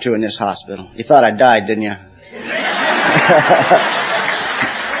I come to in this hospital. You thought I died, didn't you?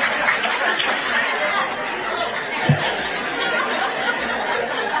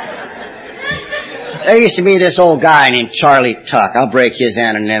 There used to be this old guy named Charlie Tuck. I'll break his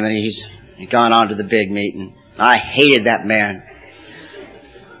anonymity. He's gone on to the big meeting. I hated that man.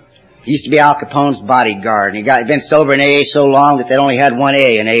 He used to be Al Capone's bodyguard, and he'd been sober in AA so long that they'd only had 1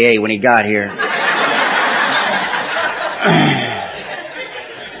 A in AA when he got here.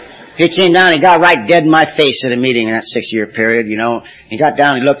 He came down, he got right dead in my face at a meeting in that 6-year period, He got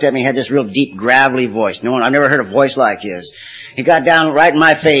down, he looked at me, he had this real deep, gravelly voice. I've never heard a voice like his. He got down right in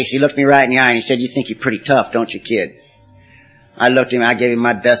my face, he looked me right in the eye, and he said, you think you're pretty tough, don't you, kid? I looked at him, I gave him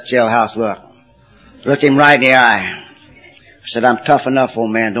my best jailhouse look. Looked him right in the eye. I said, I'm tough enough,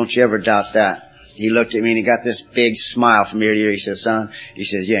 old man. Don't you ever doubt that. He looked at me and he got this big smile from ear to ear. He says, son,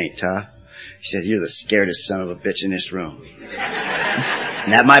 you ain't tough. He says, you're the scaredest son of a bitch in this room.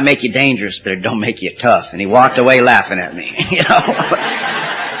 And that might make you dangerous, but it don't make you tough. And he walked away laughing at me,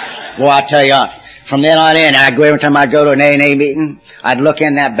 Well, I'll tell you, from then on in, every time I'd go to an A&A meeting, I'd look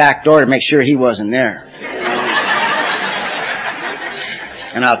in that back door to make sure he wasn't there.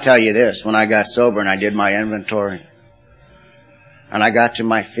 And I'll tell you this, when I got sober and I did my inventory, and I got to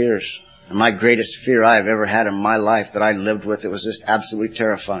my fears, and my greatest fear I have ever had in my life that I lived with, it was just absolutely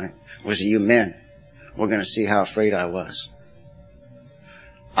terrifying, was you men were going to see how afraid I was.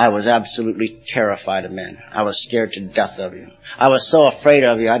 I was absolutely terrified of men. I was scared to death of you. I was so afraid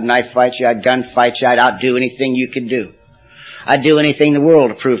of you. I'd knife fight you, I'd gun fight you, I'd outdo anything you could do. I'd do anything in the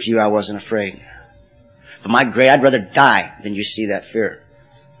world to prove to you I wasn't afraid. But I'd rather die than you see that fear.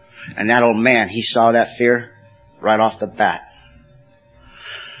 And that old man, he saw that fear right off the bat.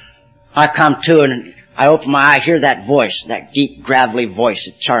 I come to and I open my eye, I hear that voice, that deep, gravelly voice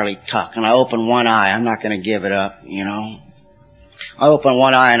of Charlie Tuck, and I open one eye. I'm not going to give it up, you know. I open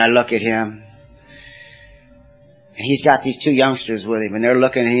one eye and I look at him. And he's got these two youngsters with him, and they're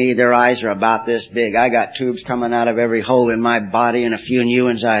looking at me. Their eyes are about this big. I got tubes coming out of every hole in my body and a few new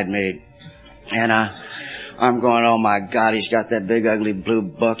ones I'd made. And I'm going, oh my God, he's got that big ugly blue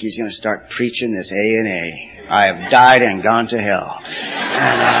book. He's going to start preaching this A&A. I have died and gone to hell.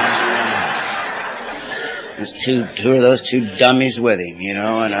 And there's two of those two dummies with him, you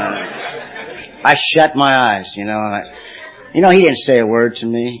know, and I shut my eyes, you know. He didn't say a word to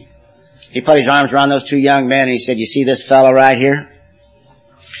me. He put his arms around those two young men and he said, you see this fellow right here?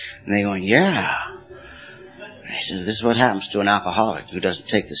 And they going, yeah. And he said, this is what happens to an alcoholic who doesn't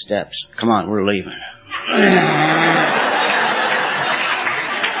take the steps. Come on, we're leaving.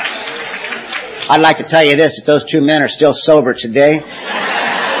 I'd like to tell you this, that those two men are still sober today.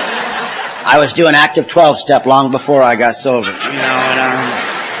 I was doing active 12-step long before I got sober. You know,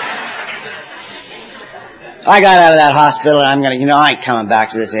 I got out of that hospital and I ain't coming back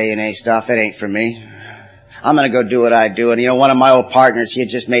to this A&A stuff. It ain't for me. I'm gonna go do what I do. And one of my old partners, he had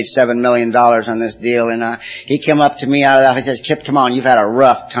just made $7 million on this deal, and he came up to me out of that. He says, Kip, come on, you've had a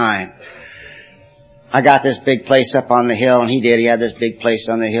rough time. I got this big place up on the hill, and he did. He had this big place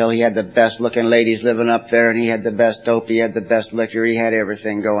on the hill. He had the best looking ladies living up there, and he had the best dope. He had the best liquor. He had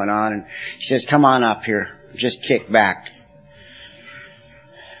everything going on. And he says, come on up here. Just kick back.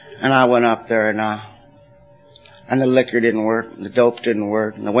 And I went up there, and the liquor didn't work, and the dope didn't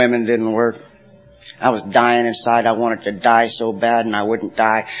work, and the women didn't work. I was dying inside. I wanted to die so bad, and I wouldn't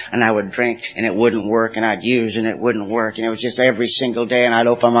die, and I would drink, and it wouldn't work, and I'd use, and it wouldn't work, and it was just every single day, and I'd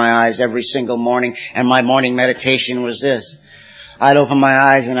open my eyes every single morning, and my morning meditation was this. I'd open my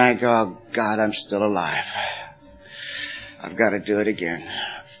eyes, and I'd go, oh, God, I'm still alive. I've got to do it again.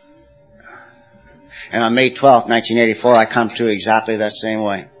 And on May 12th, 1984, I come to exactly that same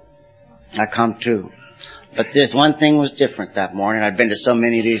way. I come to. But this one thing was different that morning. I'd been to so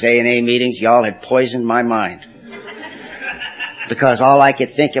many of these A&A meetings, y'all had poisoned my mind. Because all I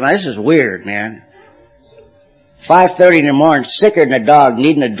could think of, this is weird, man. 5:30 in the morning, sicker than a dog,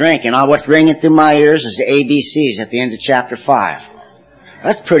 needing a drink, and all what's ringing through my ears is the ABCs at the end of chapter 5.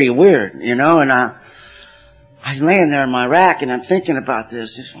 That's pretty weird, and I was laying there in my rack, and I'm thinking about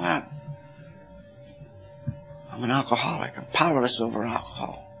this. Wow, I'm an alcoholic. I'm powerless over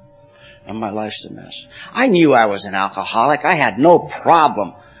alcohol. And my life's a mess. I knew I was an alcoholic. I had no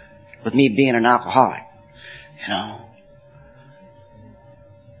problem with me being an alcoholic,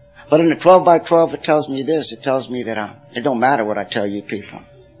 But in the 12 by 12, it tells me this. It tells me that it don't matter what I tell you people.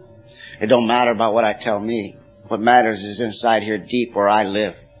 It don't matter about what I tell me. What matters is inside here deep where I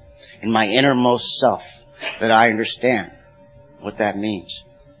live, in my innermost self, that I understand what that means.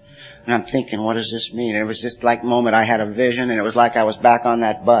 And I'm thinking, what does this mean? And it was just like a moment I had a vision, and it was like I was back on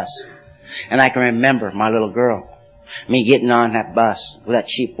that bus. And I can remember my little girl, me getting on that bus with that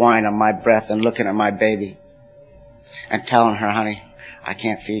cheap wine on my breath and looking at my baby and telling her, honey, I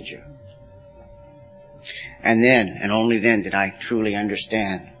can't feed you. And then, and only then, did I truly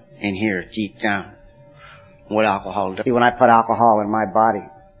understand in here, deep down, what alcohol does. When I put alcohol in my body,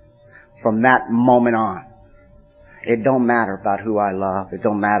 from that moment on, it don't matter about who I love. It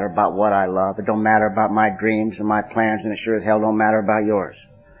don't matter about what I love. It don't matter about my dreams and my plans, and it sure as hell don't matter about yours.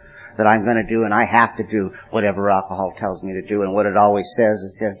 That I'm going to do, and I have to do whatever alcohol tells me to do. And what it always says, it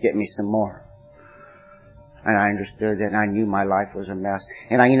says, get me some more. And I understood that, and I knew my life was a mess.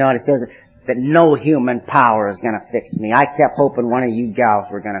 And it says that no human power is going to fix me. I kept hoping one of you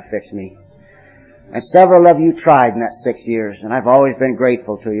gals were going to fix me. And several of you tried in that 6 years, and I've always been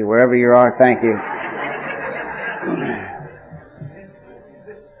grateful to you. Wherever you are, thank you.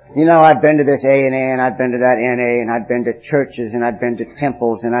 I'd been to this A&A, and I'd been to that NA, and I'd been to churches, and I'd been to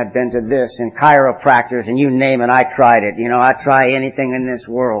temples, and I'd been to this, and chiropractors, and you name it, I tried it. I'd try anything in this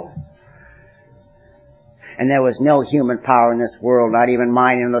world. And there was no human power in this world, not even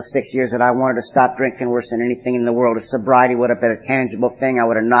mine, in those 6 years that I wanted to stop drinking worse than anything in the world. If sobriety would have been a tangible thing, I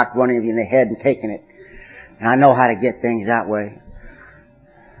would have knocked one of you in the head and taken it. And I know how to get things that way.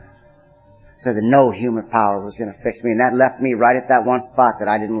 So that no human power was going to fix me. And that left me right at that one spot that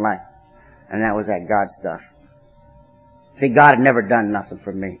I didn't like. And that was that God stuff. See, God had never done nothing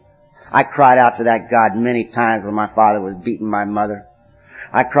for me. I cried out to that God many times when my father was beating my mother.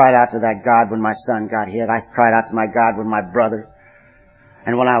 I cried out to that God when my son got hit. I cried out to my God when my brother.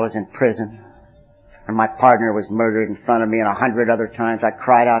 And when I was in prison. And my partner was murdered in front of me, and 100 other times I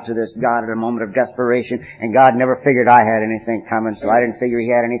cried out to this God at a moment of desperation, and God never figured I had anything coming, so I didn't figure He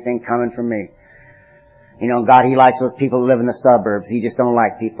had anything coming for me. You know, God, He likes those people who live in the suburbs. He just don't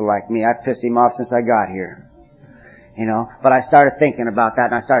like people like me. I've pissed Him off since I got here. You know, but I started thinking about that,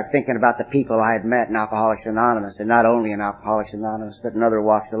 and I started thinking about the people I had met in Alcoholics Anonymous, and not only in Alcoholics Anonymous, but in other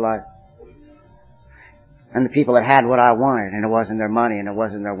walks of life. And the people that had what I wanted, and it wasn't their money, and it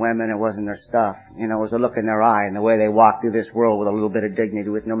wasn't their women, it wasn't their stuff. You know, it was the look in their eye and the way they walked through this world with a little bit of dignity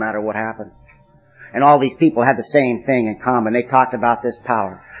with no matter what happened. And all these people had the same thing in common. They talked about this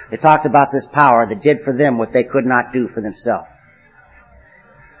power. They talked about this power that did for them what they could not do for themselves.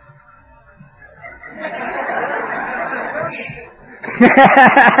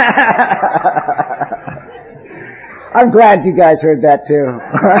 I'm glad you guys heard that too.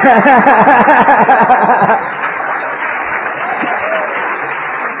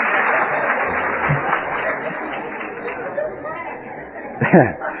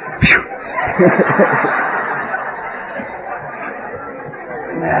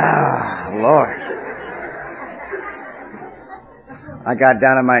 Ah, Lord. I got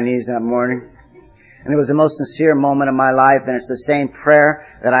down on my knees that morning, and it was the most sincere moment of my life, and it's the same prayer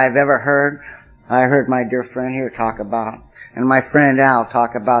that I've ever heard. I heard my dear friend here talk about, and my friend Al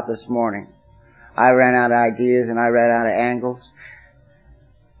talk about this morning. I ran out of ideas and I ran out of angles,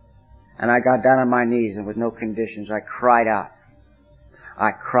 and I got down on my knees, and with no conditions, I cried out.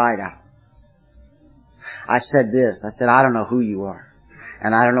 I cried out. I said this. I said, I don't know who you are,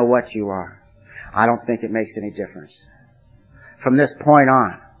 and I don't know what you are. I don't think it makes any difference. From this point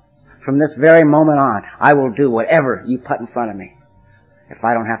on, from this very moment on, I will do whatever you put in front of me if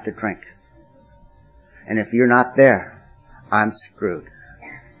I don't have to drink. And if you're not there, I'm screwed.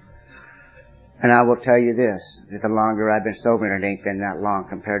 And I will tell you this, that the longer I've been sober, and it ain't been that long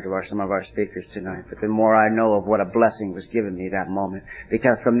compared to some of our speakers tonight, but the more I know of what a blessing was given me that moment.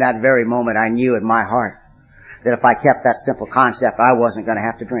 Because from that very moment I knew in my heart that if I kept that simple concept, I wasn't going to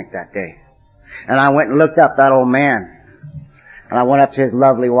have to drink that day. And I went and looked up that old man. And I went up to his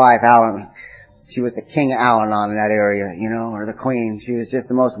lovely wife, Alan. She was the king of Al-Anon in that area, you know, or the queen. She was just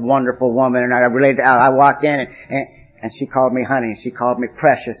the most wonderful woman. And I related to Al. I walked in and she called me honey, and she called me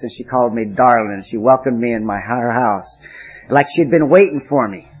precious, and she called me darling, and she welcomed me in her house. Like she'd been waiting for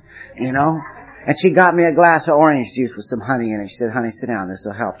me, you know. And she got me a glass of orange juice with some honey in it. She said, honey, sit down, this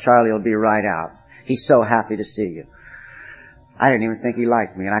will help. Charlie will be right out. He's so happy to see you. I didn't even think he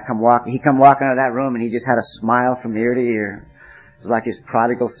liked me. And he come walking out of that room, and he just had a smile from ear to ear. It was like his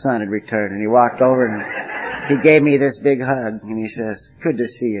prodigal son had returned, and he walked over and he gave me this big hug, and he says, good to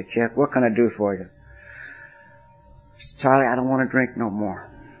see you, Kip. What can I do for you? I said, Charlie, I don't want to drink no more.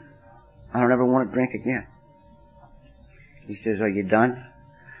 I don't ever want to drink again. He says, are you done?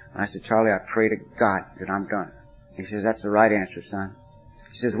 I said, Charlie, I pray to God that I'm done. He says, that's the right answer, son.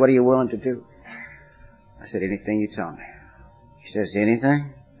 He says, what are you willing to do? I said, anything you tell me. He says,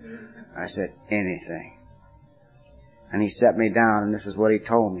 anything? I said, anything. And he set me down, and this is what he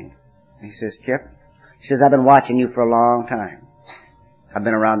told me. He says, Kip, he says, I've been watching you for a long time. I've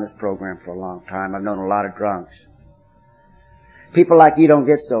been around this program for a long time. I've known a lot of drunks. People like you don't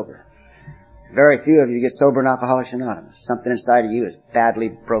get sober. Very few of you get sober in Alcoholics Anonymous. Something inside of you is badly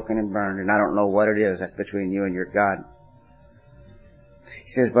broken and burned, and I don't know what it is. That's between you and your God. He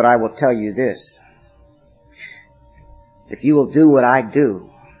says, but I will tell you this. If you will do what I do,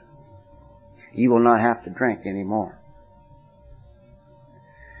 you will not have to drink anymore.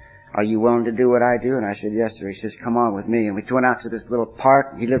 Are you willing to do what I do? And I said, yes, sir. He says, come on with me. And we went out to this little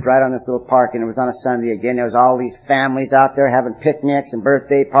park. He lived right on this little park, and it was on a Sunday again. There was all these families out there having picnics and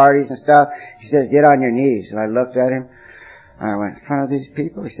birthday parties and stuff. He says, get on your knees. And I looked at him. And I went, in front of these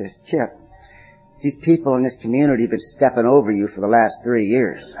people? He says, Kip, these people in this community have been stepping over you for the last 3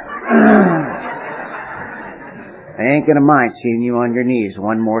 years. They ain't going to mind seeing you on your knees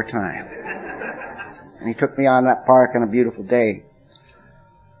one more time. And he took me on that park on a beautiful day.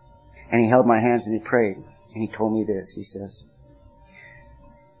 And he held my hands and he prayed. And he told me this. He says,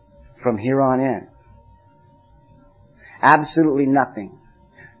 from here on in, absolutely nothing.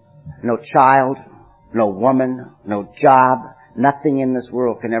 No child, no woman, no job, nothing in this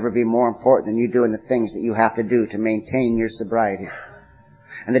world can ever be more important than you doing the things that you have to do to maintain your sobriety.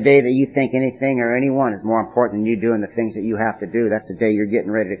 And the day that you think anything or anyone is more important than you doing the things that you have to do, that's the day you're getting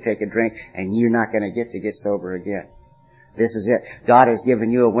ready to take a drink, and you're not going to get sober again. This is it. God has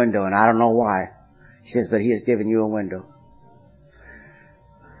given you a window, and I don't know why. He says, but He has given you a window.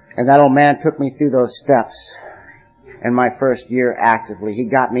 And that old man took me through those steps in my first year actively. He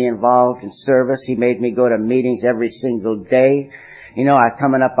got me involved in service. He made me go to meetings every single day. You know, I'm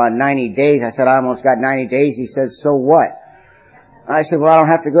coming up on 90 days. I said, I almost got 90 days. He says, so what? I said, well, I don't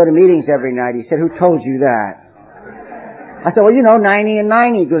have to go to meetings every night. He said, who told you that? I said, well, 90 and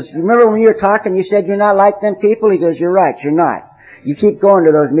 90. He goes, remember when you were talking, you said you're not like them people? He goes, you're right, you're not. You keep going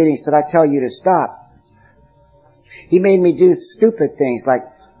to those meetings till I tell you to stop. He made me do stupid things like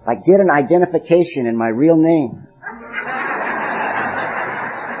get an identification in my real name.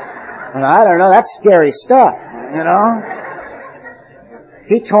 And I don't know, that's scary stuff,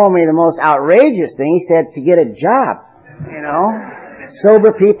 He told me the most outrageous thing. He said to get a job,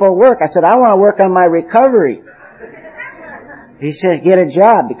 Sober people work. I said, I want to work on my recovery. He says, get a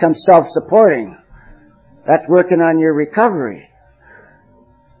job, become self-supporting. That's working on your recovery.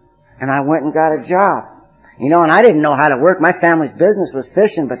 And I went and got a job. And I didn't know how to work. My family's business was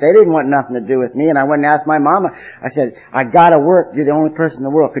fishing, but they didn't want nothing to do with me. And I went and asked my mama. I said, I gotta work. You're the only person in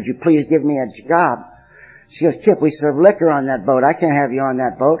the world. Could you please give me a job? She goes, Kip, we serve liquor on that boat. I can't have you on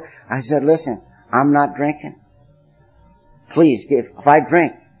that boat. I said, listen, I'm not drinking. Please, if I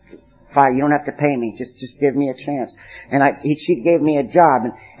drink, fine, you don't have to pay me. Just give me a chance. And she gave me a job.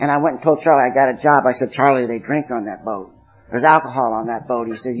 And I went and told Charlie I got a job. I said, Charlie, they drink on that boat. There's alcohol on that boat.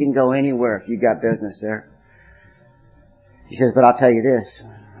 He says, you can go anywhere if you got business there. He says, but I'll tell you this,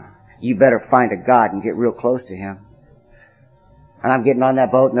 you better find a God and get real close to Him. And I'm getting on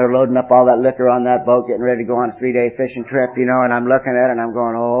that boat and they're loading up all that liquor on that boat, getting ready to go on a 3-day fishing trip, and I'm looking at it and I'm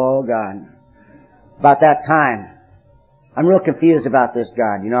going, oh God. About that time, I'm real confused about this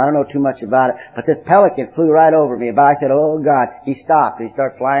God. I don't know too much about it, but this pelican flew right over me. I said, oh God. He stopped and he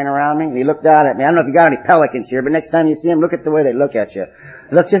started flying around me and he looked out at me. I don't know if you got any pelicans here, but next time you see them, look at the way they look at you.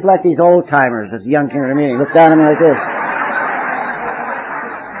 They look just like these old timers, this young king of the meeting. Look down at me like this.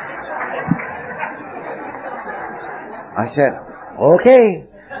 I said, okay,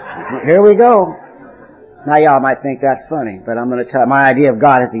 here we go. Now y'all might think that's funny, but I'm going to tell you, my idea of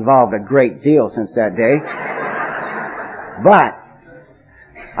God has evolved a great deal since that day. But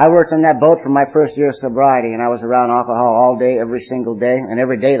I worked on that boat for my first year of sobriety, and I was around alcohol all day, every single day, and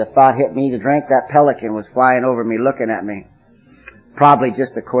every day the thought hit me to drink. That pelican was flying over me, looking at me. Probably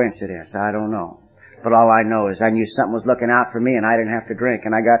just a coincidence, I don't know. But all I know is I knew something was looking out for me, and I didn't have to drink,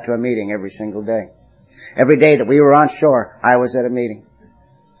 and I got to a meeting every single day. Every day that we were on shore, I was at a meeting.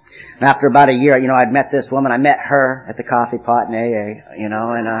 And after about a year, I'd met this woman. I met her at the coffee pot in AA,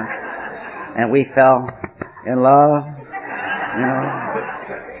 and we fell in love,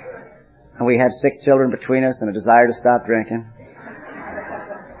 And we had 6 children between us and a desire to stop drinking.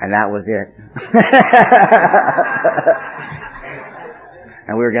 And that was it.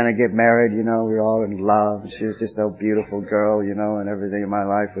 And we were going to get married, we were all in love. And she was just a beautiful girl, and everything in my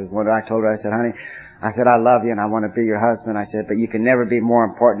life was wonderful. I told her, I said, honey, I love you and I want to be your husband. I said, but you can never be more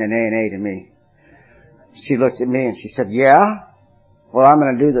important than A&A to me. She looked at me and she said, yeah? Well, I'm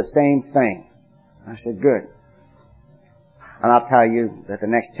going to do the same thing. I said, good. And I'll tell you that the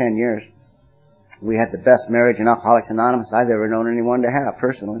next 10 years, we had the best marriage in Alcoholics Anonymous I've ever known anyone to have,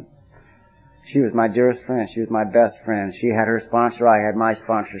 personally. She was my dearest friend. She was my best friend. She had her sponsor. I had my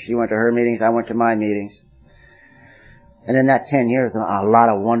sponsor. She went to her meetings. I went to my meetings. And in that 10 years, a lot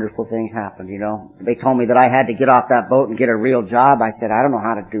of wonderful things happened, They told me that I had to get off that boat and get a real job. I said, I don't know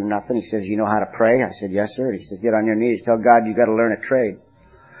how to do nothing. He says, you know how to pray? I said, yes, sir. He says, get on your knees. Tell God you got to learn a trade.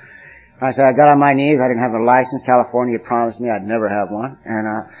 I said, I got on my knees. I didn't have a license. California promised me I'd never have one. And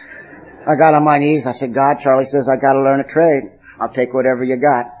I got on my knees. I said, God, Charlie says I got to learn a trade. I'll take whatever you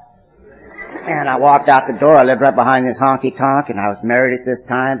got. And I walked out the door. I lived right behind this honky-tonk, and I was married at this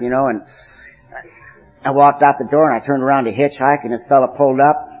time, and I walked out the door, and I turned around to hitchhike, and this fella pulled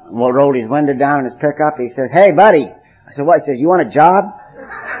up, rolled his window down in his pickup. He says, hey, buddy. I said, what? He says, you want a job?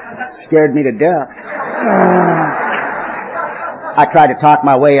 Scared me to death. I tried to talk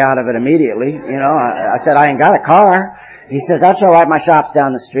my way out of it immediately, I said, I ain't got a car. He says, that's all right, my shop's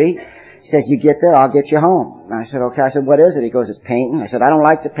down the street. He says, you get there, I'll get you home. And I said, okay. I said, what is it? He goes, it's painting. I said, I don't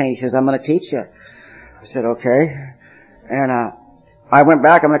like to paint. He says, I'm going to teach you. I said, okay. And I went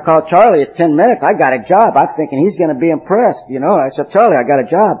back. I'm going to call Charlie. It's 10 minutes. I got a job. I'm thinking he's going to be impressed, I said, Charlie, I got a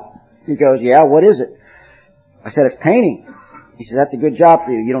job. He goes, yeah, what is it? I said, it's painting. He says, that's a good job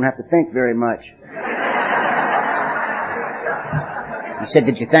for you. You don't have to think very much. He said,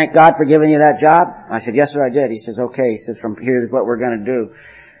 did you thank God for giving you that job? I said, yes, sir, I did. He says, okay. He says, from here is what we're going to do.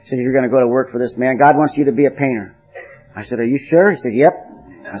 He said, you're going to go to work for this man. God wants you to be a painter. I said, are you sure? He said, yep.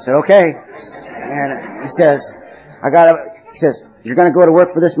 I said, okay. And he says, you're going to go to work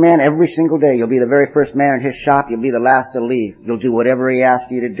for this man every single day. You'll be the very first man in his shop. You'll be the last to leave. You'll do whatever he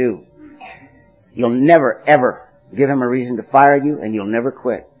asks you to do. You'll never, ever give him a reason to fire you, and you'll never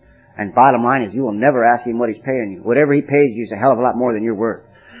quit. And bottom line is, you will never ask him what he's paying you. Whatever he pays you is a hell of a lot more than you're worth.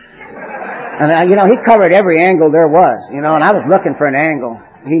 And, he covered every angle there was, and I was looking for an angle.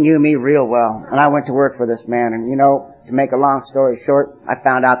 He knew me real well. And I went to work for this man. And, to make a long story short, I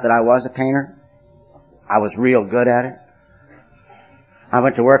found out that I was a painter. I was real good at it. I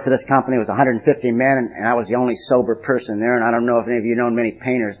went to work for this company. It was 150 men, and I was the only sober person there. And I don't know if any of you know many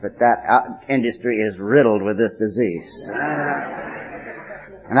painters, but that industry is riddled with this disease.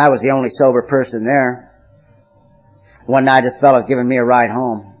 And I was the only sober person there. One night this fellow was giving me a ride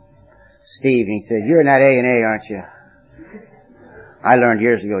home, Steve, and he said, "You're in that A&A, aren't you?" I learned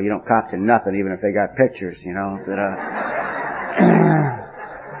years ago you don't cop to nothing, even if they got pictures, But,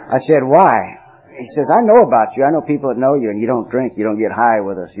 I said, "Why?" He says, "I know about you. I know people that know you, and you don't drink. You don't get high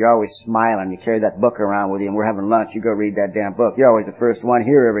with us. You're always smiling. You carry that book around with you, and we're having lunch. You go read that damn book. You're always the first one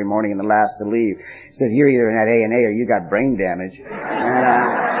here every morning and the last to leave." He says, "You're either in that A&A or you got brain damage." And,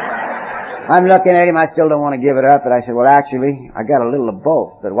 I'm looking at him. I still don't want to give it up. But I said, "Well, actually, I got a little of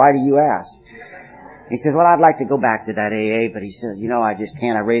both. But why do you ask?" He said, "Well, I'd like to go back to that AA, but," he says, "I just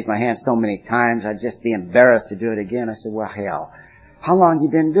can't. I raised my hand so many times. I'd just be embarrassed to do it again." I said, "Well, hell. How long you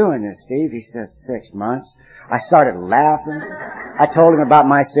been doing this, Steve?" He says, 6 months. I started laughing. I told him about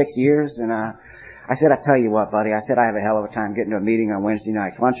my 6 years, and I said, "I tell you what, buddy," I said, "I have a hell of a time getting to a meeting on Wednesday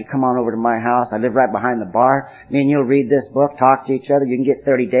nights. Why don't you come on over to my house? I live right behind the bar. Me and you'll read this book, talk to each other. You can get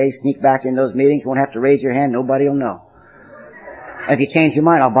 30 days, sneak back in those meetings. Won't have to raise your hand. Nobody will know. And if you change your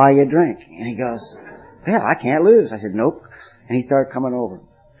mind, I'll buy you a drink." And he goes, "Well, I can't lose." I said, "Nope." And he started coming over.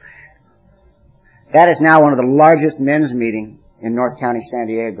 That is now one of the largest men's meetings in North County, San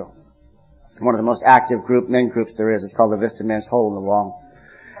Diego. One of the most active men groups there is. It's called the Vista Men's Hole in the Wall.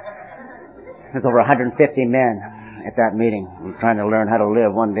 There's over 150 men at that meeting trying to learn how to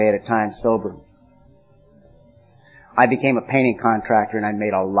live one day at a time sober. I became a painting contractor and I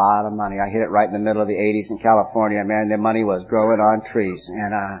made a lot of money. I hit it right in the middle of the 80s in California. Man, the money was growing on trees.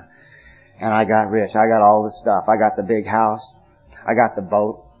 And I got rich. I got all the stuff. I got the big house. I got the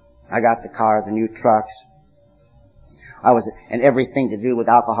boat. I got the car, the new trucks. I was in everything to do with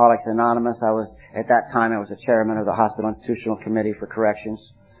Alcoholics Anonymous. At that time, I was the chairman of the Hospital Institutional Committee for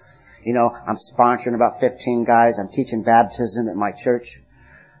Corrections. I'm sponsoring about 15 guys. I'm teaching baptism at my church.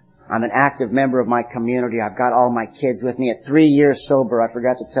 I'm an active member of my community. I've got all my kids with me. At 3 years sober, I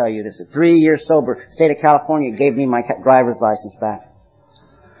forgot to tell you this. At 3 years sober, state of California gave me my driver's license back.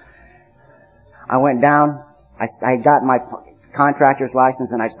 I went down. I got my contractor's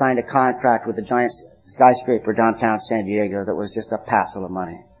license, and I signed a contract with the giant skyscraper downtown San Diego that was just a passel of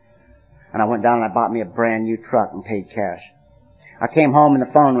money. And I went down and I bought me a brand new truck and paid cash. I came home and the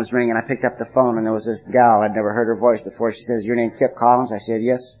phone was ringing. I picked up the phone and there was this gal. I'd never heard her voice before. She says, "Your name Kip Collins?" I said,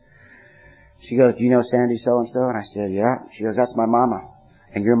 "Yes." She goes, "Do you know Sandy so-and-so?" And I said, "Yeah." She goes, "That's my mama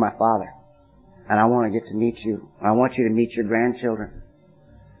and you're my father. And I want to get to meet you. I want you to meet your grandchildren."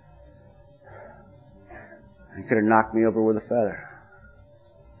 He could have knocked me over with a feather.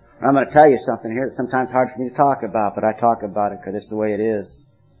 I'm going to tell you something here that's sometimes hard for me to talk about, but I talk about it because it's the way it is.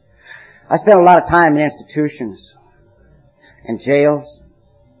 I spent a lot of time in institutions and jails.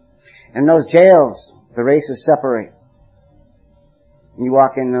 In those jails, the races separate. You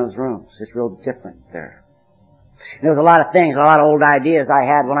walk in those rooms, it's real different there. And there was a lot of things, a lot of old ideas I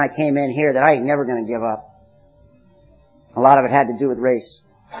had when I came in here that I ain't never going to give up. A lot of it had to do with race.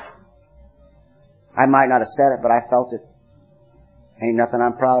 I might not have said it, but I felt it. Ain't nothing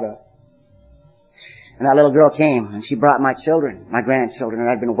I'm proud of. And that little girl came, and she brought my children, my grandchildren, and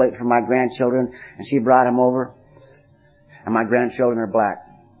I'd been waiting for my grandchildren, and she brought them over, and my grandchildren are black.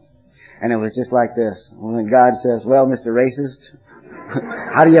 And it was just like this. When God says, "Well, Mr. Racist,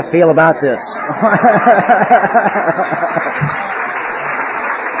 how do you feel about this?"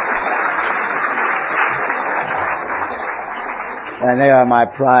 And they are my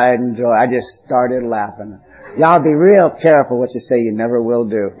pride and joy. I just started laughing. Y'all be real careful what you say you never will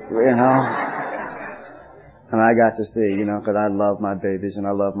do, And I got to see, because I love my babies and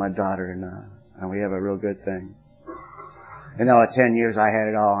I love my daughter, and we have a real good thing. At 10 years I had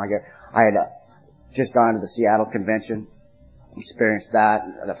it all. I had just gone to the Seattle convention, experienced that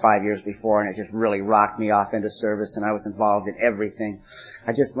the 5 years before, and it just really rocked me off into service, and I was involved in everything.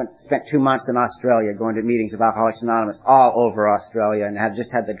 I just spent 2 months in Australia going to meetings of Alcoholics Anonymous all over Australia, and had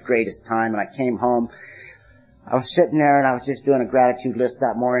just had the greatest time. And I came home. I was sitting there and I was just doing a gratitude list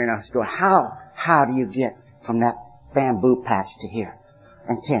that morning, and I was going, how do you get from that bamboo patch to here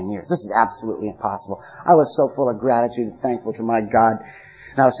in 10 years? This is absolutely impossible. I was so full of gratitude and thankful to my God.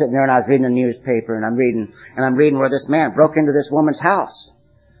 And I was sitting there and I was reading the newspaper, and I'm reading where this man broke into this woman's house.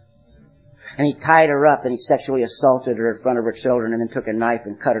 And he tied her up and he sexually assaulted her in front of her children, and then took a knife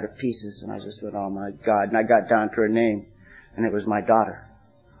and cut her to pieces. And I just went, "Oh my God." And I got down to her name, and it was my daughter.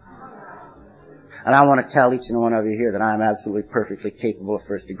 And I want to tell each and one of you here that I am absolutely perfectly capable of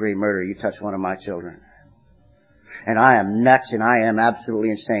first-degree murder. You touch one of my children. And I am nuts and I am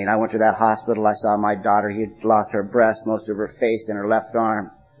absolutely insane. I went to that hospital. I saw my daughter. She had lost her breast, most of her face, and her left arm.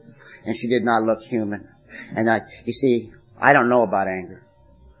 And she did not look human. And you see, I don't know about anger.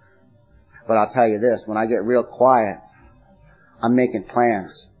 But I'll tell you this, when I get real quiet, I'm making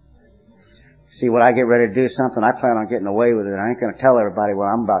plans. See, when I get ready to do something, I plan on getting away with it. I ain't going to tell everybody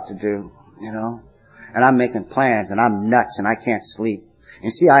what I'm about to do, you know. And I'm making plans, and I'm nuts, and I can't sleep.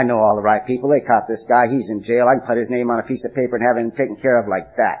 And see, I know all the right people. They caught this guy. He's in jail. I can put his name on a piece of paper and have him taken care of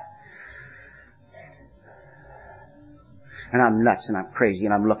like that. And I'm nuts, and I'm crazy,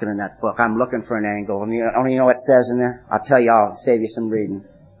 and I'm looking in that book. I'm looking for an angle. And you know what it says in there? I'll tell you, I'll save you some reading.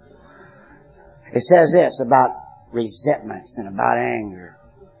 It says this about resentments and about anger.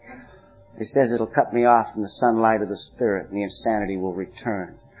 It says it'll cut me off from the sunlight of the Spirit, and the insanity will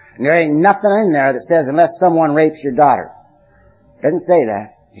return. And there ain't nothing in there that says unless someone rapes your daughter. It doesn't say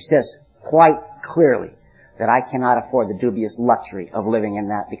that. It says quite clearly that I cannot afford the dubious luxury of living in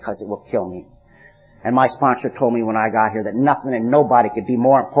that because it will kill me. And my sponsor told me when I got here that nothing and nobody could be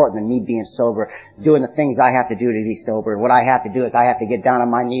more important than me being sober, doing the things I have to do to be sober. And what I have to do is I have to get down on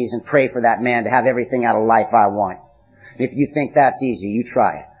my knees and pray for that man to have everything out of life I want. If you think that's easy, you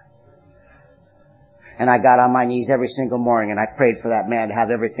try it. And I got on my knees every single morning and I prayed for that man to have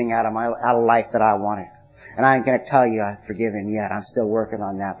everything out of life that I wanted. And I ain't going to tell you I forgive him yet. I'm still working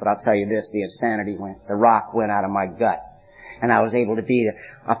on that. But I'll tell you this, the insanity went, the rock went out of my gut. And I was able to be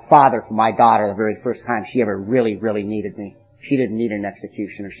a father for my daughter the very first time she ever really, really needed me. She didn't need an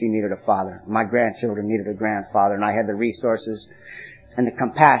executioner. She needed a father. My grandchildren needed a grandfather. And I had the resources and the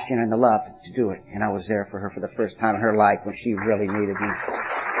compassion and the love to do it. And I was there for her for the first time in her life when she really needed me.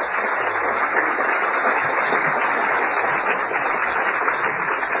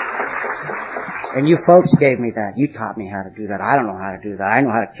 And you folks gave me that. You taught me how to do that. I don't know how to do that. I know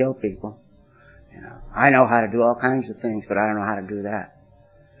how to kill people. You know, I know how to do all kinds of things, but I don't know how to do that.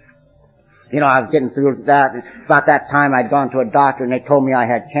 You know, I was getting through that. About that time, I'd gone to a doctor, and they told me I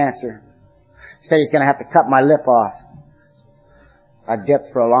had cancer. He said he's going to have to cut my lip off. I dipped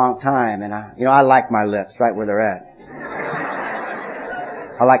for a long time, and I like my lips right where they're at.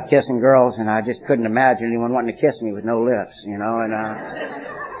 I like kissing girls, and I just couldn't imagine anyone wanting to kiss me with no lips, you know, and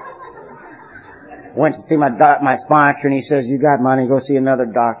went to see my sponsor, and he says, you got money, go see another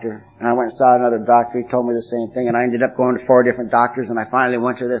doctor. And I went and saw another doctor. He told me the same thing, and I ended up going to 4 different doctors, and I finally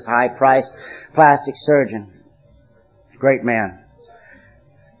went to this high-priced plastic surgeon. Great man.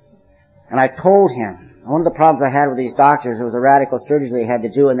 And I told him, one of the problems I had with these doctors, it was a radical surgery they had to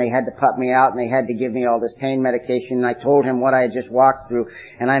do, and they had to put me out, and they had to give me all this pain medication, and I told him what I had just walked through,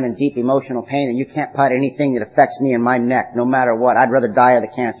 and I'm in deep emotional pain, and you can't put anything that affects me in my neck, no matter what. I'd rather die of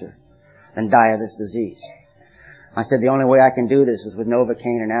the cancer than die of this disease. I said, the only way I can do this is with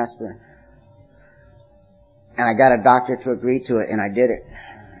Novocaine and aspirin. And I got a doctor to agree to it, and I did it.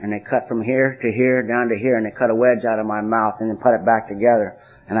 And they cut from here to here, down to here, and they cut a wedge out of my mouth and then put it back together.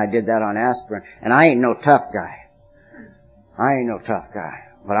 And I did that on aspirin. And I ain't no tough guy.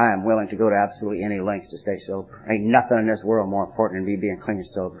 But I am willing to go to absolutely any lengths to stay sober. Ain't nothing in this world more important than me being clean and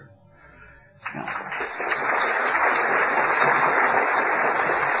sober. No.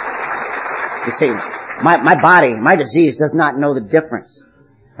 You see, my body, my disease does not know the difference.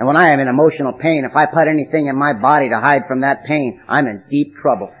 And when I am in emotional pain, if I put anything in my body to hide from that pain, I'm in deep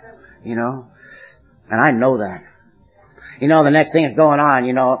trouble, you know. And I know that. You know, the next thing is going on,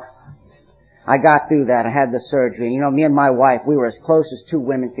 you know. I got through that. I had the surgery. And, you know, me and my wife, we were as close as 2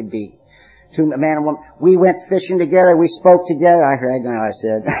 women could be. 2 man and woman. We went fishing together. We spoke together. I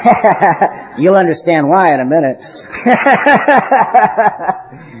said, you'll understand why in a minute.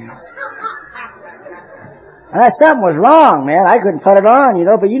 Something was wrong, man. I couldn't put it on, you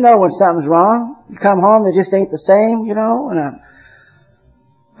know, but you know when something's wrong. You come home, they just ain't the same, you know, and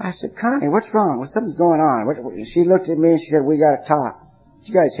I said, Connie, what's wrong? Well, something's going on. She looked at me and she said, we gotta talk.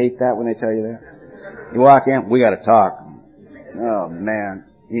 You guys hate that when they tell you that? You walk in, we gotta talk. Oh, man.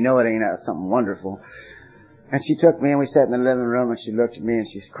 You know it ain't something wonderful. And she took me and we sat in the living room and she looked at me and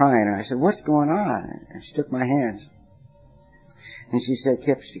she's crying and I said, what's going on? And she took my hands. And she said,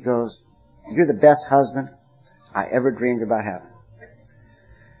 Kip, she goes, you're the best husband I ever dreamed about having.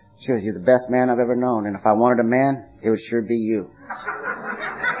 She goes, you're the best man I've ever known. And if I wanted a man, it would sure be you.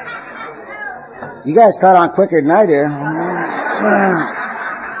 You guys caught on quicker than I did.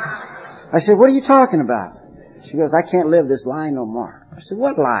 I said, what are you talking about? She goes, I can't live this lie no more. I said,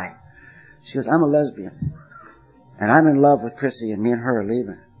 what lie? She goes, I'm a lesbian. And I'm in love with Chrissy and me and her are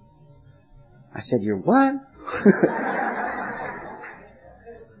leaving. I said, you're what?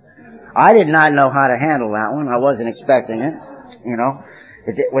 I did not know how to handle that one. I wasn't expecting it. You know,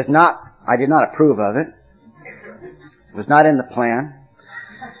 it was not, I did not approve of it. It was not in the plan.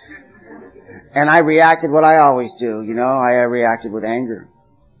 And I reacted what I always do, you know. I reacted with anger.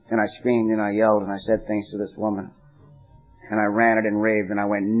 And I screamed and I yelled and I said things to this woman. And I ranted and raved and I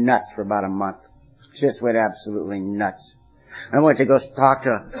went nuts for about a month. Just went absolutely nuts. I went to go talk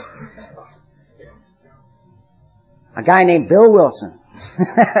to a guy named Bill Wilson.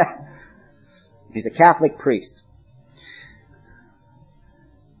 He's a Catholic priest.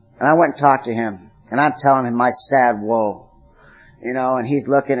 And I went and talked to him. And I'm telling him my sad woe. You know, and he's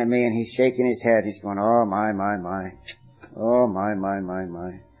looking at me and he's shaking his head. He's going, oh my, my, my. Oh my, my, my,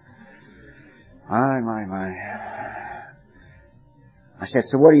 my. My, my, my. I said,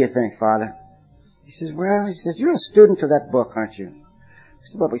 so what do you think, Father? He says, well, he says, you're a student of that book, aren't you? I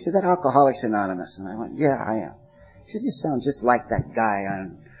said, what? He said, that Alcoholics Anonymous. And I went, yeah, I am. He says, you sound just like that guy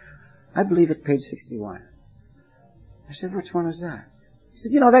on, I believe it's page 61. I said, which one is that? He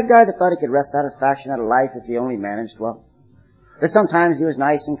says, you know, that guy that thought he could wrest satisfaction out of life if he only managed well? That sometimes he was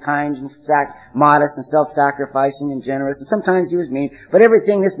nice and kind and modest and self-sacrificing and generous, and sometimes he was mean. But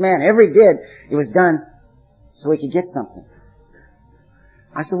everything this man ever did, it was done so he could get something.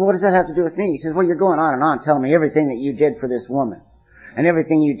 I said, well, what does that have to do with me? He says, well, you're going on and on telling me everything that you did for this woman and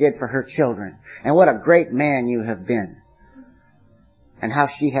everything you did for her children and what a great man you have been and how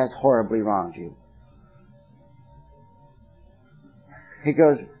she has horribly wronged you. He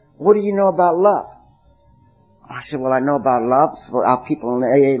goes, what do you know about love? I said, well, I know about love, how people in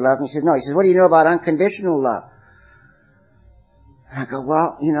AA love. And he said, no. He says, what do you know about unconditional love? And I go,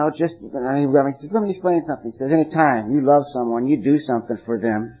 well, you know, just, and he says, let me explain something. He says, any time you love someone, you do something for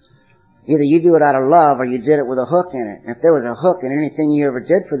them. Either you do it out of love or you did it with a hook in it. And if there was a hook in anything you ever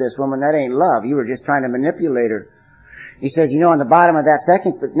did for this woman, that ain't love. You were just trying to manipulate her. He says, you know, on the bottom of that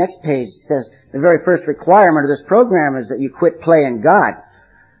next page, it says, the very first requirement of this program is that you quit playing God.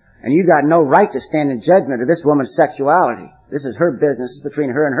 And you got no right to stand in judgment of this woman's sexuality. This is her business. It's between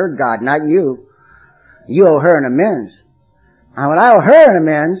her and her God, not you. You owe her an amends. Now, when I owe her an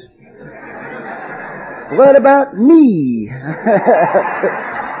amends, what about me?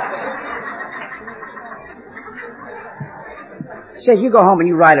 Says, you go home and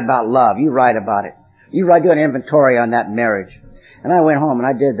you write about love. You write about it. You do an inventory on that marriage. And I went home and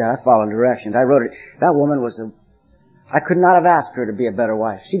I did that. I followed directions. I wrote it. That woman was I could not have asked her to be a better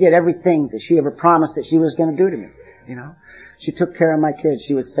wife. She did everything that she ever promised that she was going to do to me. You know, she took care of my kids.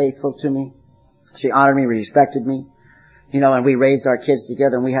 She was faithful to me. She honored me, respected me. You know, and we raised our kids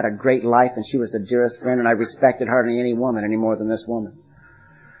together and we had a great life and she was the dearest friend and I respected hardly any woman any more than this woman.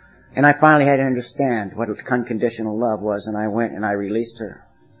 And I finally had to understand what unconditional love was and I went and I released her.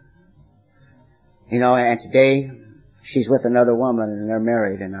 You know, and today she's with another woman and they're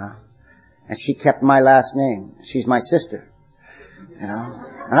married and she kept my last name. She's my sister. You know,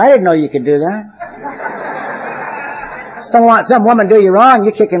 and I didn't know you could do that. Some woman do you wrong,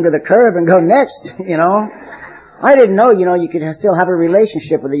 you kick him to the curb and go next, you know. I didn't know, you know, you could still have a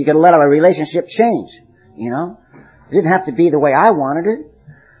relationship with it. You could let a relationship change, you know. It didn't have to be the way I wanted it,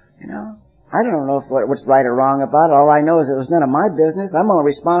 you know. I don't know what's right or wrong about it. All I know is it was none of my business. I'm only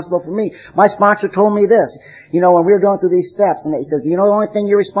responsible for me. My sponsor told me this, you know, when we were going through these steps, and he says, you know the only thing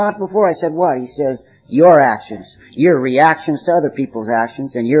you're responsible for? I said, what? He says, your actions, your reactions to other people's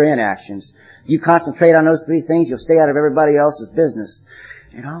actions, and your inactions. If you concentrate on those three things, you'll stay out of everybody else's business.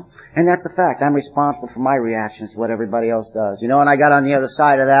 You know? And that's the fact. I'm responsible for my reactions to what everybody else does. You know, and I got on the other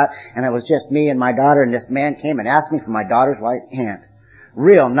side of that, and it was just me and my daughter, and this man came and asked me for my daughter's right hand.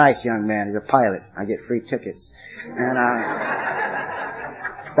 Real nice young man. He's a pilot. I get free tickets. And,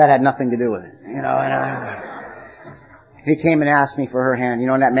 that had nothing to do with it. You know, and, he came and asked me for her hand. You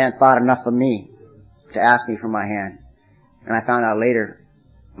know, and that man thought enough of me to ask me for my hand. And I found out later,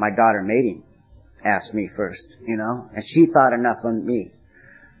 my daughter made him ask me first, you know, and she thought enough of me.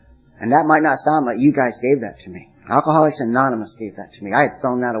 And that might not sound like you guys gave that to me. Alcoholics Anonymous gave that to me. I had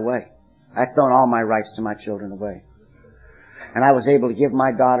thrown that away. I had thrown all my rights to my children away. And I was able to give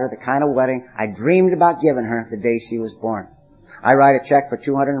my daughter the kind of wedding I dreamed about giving her the day she was born. I write a check for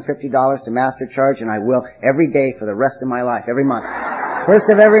 $250 to Master Charge, and I will every day for the rest of my life, every month. First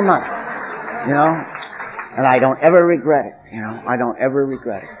of every month. You know? And I don't ever regret it. You know? I don't ever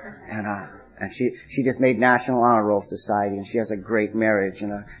regret it. And she just made National Honor Roll Society, and she has a great marriage,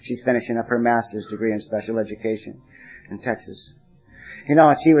 and she's finishing up her master's degree in special education in Texas. You know,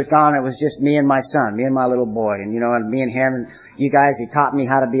 and she was gone, it was just me and my son, me and my little boy, and you know, and me and him, and you guys, he taught me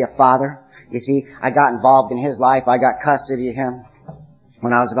how to be a father. You see, I got involved in his life, I got custody of him.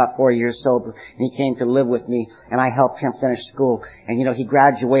 when I was about 4 years sober, and he came to live with me, and I helped him finish school. And he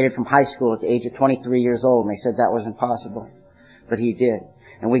graduated from high school at the age of 23 years old, and they said that was impossible. But he did.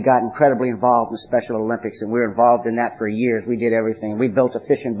 And we got incredibly involved in the Special Olympics, and we were involved in that for years. We did everything. We built a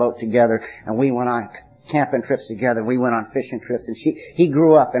fishing boat together, and we went on camping trips together. We went on fishing trips, and he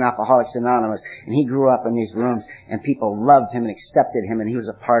grew up in Alcoholics Anonymous, and he grew up in these rooms, and people loved him and accepted him, and he was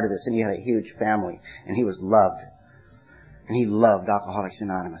a part of this, and he had a huge family, and he was loved. And he loved Alcoholics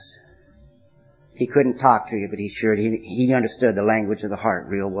Anonymous. He couldn't talk to you, but he understood the language of the heart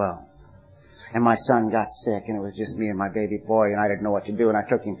real well. And my son got sick, and it was just me and my baby boy, and I didn't know what to do, and I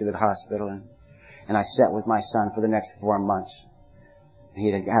took him to the hospital, and I sat with my son for the next 4 months. He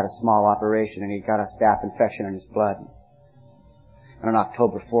had had a small operation, and he got a staph infection in his blood. And on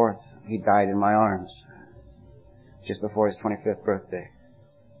October 4th, he died in my arms, just before his 25th birthday.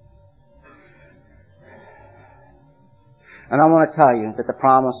 And I want to tell you that the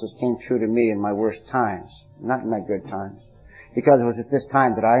promises came true to me in my worst times, not in my good times. Because it was at this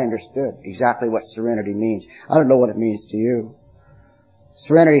time that I understood exactly what serenity means. I don't know what it means to you.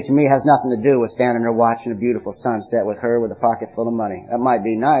 Serenity to me has nothing to do with standing there watching a beautiful sunset with her with a pocket full of money. That might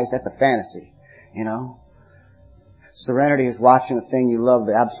be nice. That's a fantasy, Serenity is watching the thing you love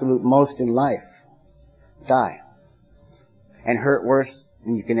the absolute most in life die. And hurt worse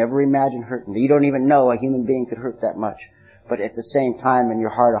than you can ever imagine hurting. You don't even know a human being could hurt that much. But at the same time, in your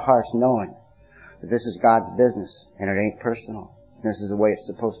heart of hearts, knowing that this is God's business and it ain't personal. This is the way it's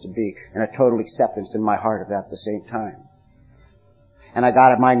supposed to be. And a total acceptance in my heart of that at the same time. And I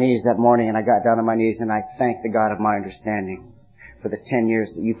got on my knees that morning, and I got down on my knees, and I thanked the God of my understanding for the 10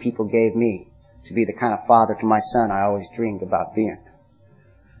 years that you people gave me to be the kind of father to my son I always dreamed about being.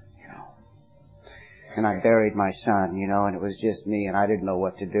 And I buried my son, and it was just me, and I didn't know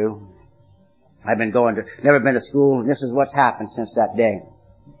what to do. I've never been to school, and this is what's happened since that day.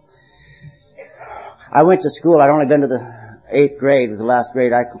 I went to school. I'd only been to the 8th grade. It was the last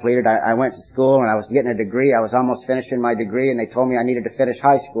grade I completed. I went to school, and I was getting a degree. I was almost finishing my degree, and they told me I needed to finish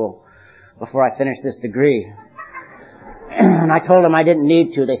high school before I finished this degree. And I told them I didn't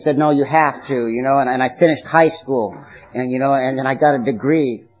need to. They said, no, you have to, and I finished high school, and then I got a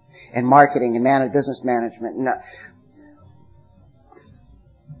degree in marketing and business management. And,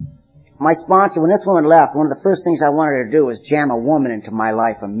 my sponsor, when this woman left, one of the first things I wanted her to do was jam a woman into my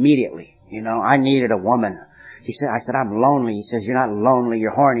life immediately. I needed a woman. I said, I'm lonely. He says, you're not lonely,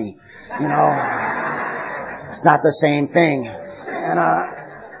 you're horny. It's not the same thing. And,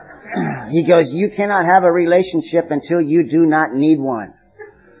 he goes, you cannot have a relationship until you do not need one.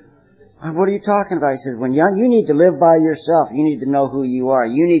 What are you talking about? He says, when you need to live by yourself. You need to know who you are.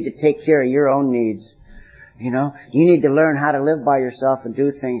 You need to take care of your own needs. You need to learn how to live by yourself and do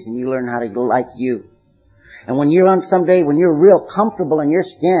things, and you learn how to go like you. And when you're real comfortable in your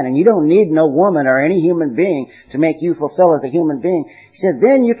skin, and you don't need no woman or any human being to make you fulfill as a human being, he said,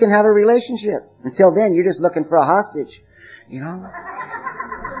 then you can have a relationship. Until then, you're just looking for a hostage, And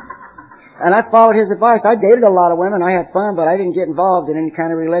I followed his advice. I dated a lot of women. I had fun, but I didn't get involved in any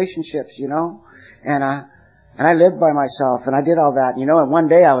kind of relationships, And I lived by myself, and I did all that, and one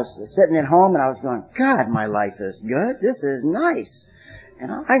day I was sitting at home, and I was going, God, my life is good. This is nice.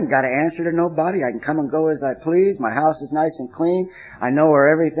 I ain't got to answer to nobody. I can come and go as I please. My house is nice and clean. I know where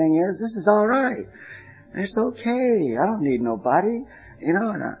everything is. This is all right. It's okay. I don't need nobody. And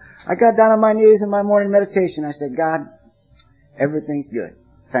I got down on my knees in my morning meditation. I said, God, everything's good.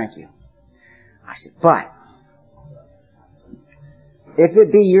 Thank you. I said, but if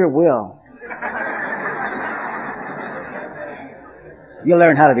it be your will, you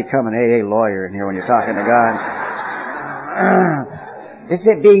learn how to become an AA lawyer in here when you're talking to God. If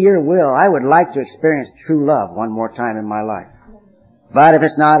it be your will, I would like to experience true love one more time in my life. But if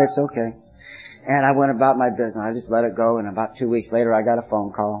it's not, it's okay. And I went about my business. I just let it go, and about 2 weeks later, I got a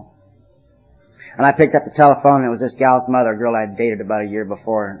phone call. And I picked up the telephone, and it was this gal's mother, a girl I'd dated about a year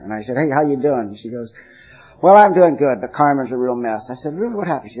before. And I said, hey, how you doing? And she goes, well, I'm doing good, but Carmen's a real mess. I said, really, what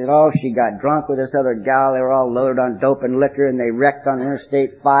happened? She said, oh, she got drunk with this other gal. They were all loaded on dope and liquor, and they wrecked on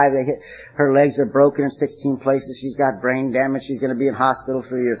Interstate 5. Her legs are broken in 16 places. She's got brain damage. She's going to be in hospital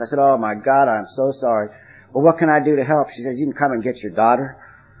for years. I said, oh, my God, I'm so sorry. Well, what can I do to help? She says, you can come and get your daughter.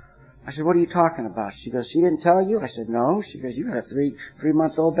 I said, what are you talking about? She goes, she didn't tell you? I said, no. She goes, you got a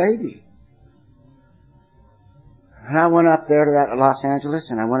three-month-old baby. And I went up there to that Los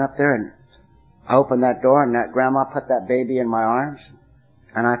Angeles, and I went up there, and I opened that door, and that grandma put that baby in my arms,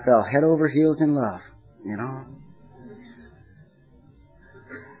 and I fell head over heels in love,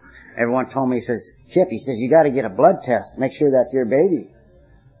 Everyone told me, he says, Kip, he says, you got to get a blood test, make sure that's your baby.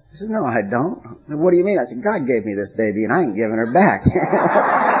 I said, no, I don't. What do you mean? I said, God gave me this baby and I ain't giving her back.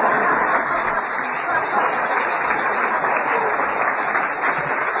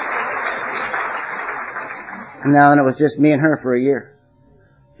 No, and it was just me and her for a year.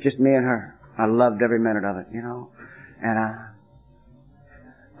 Just me and her. I loved every minute of it, you know. And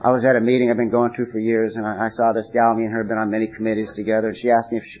I was at a meeting I've been going to for years, and I saw this gal, me and her had been on many committees together, and she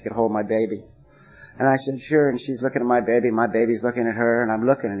asked me if she could hold my baby. And I said, sure, and she's looking at my baby's looking at her, and I'm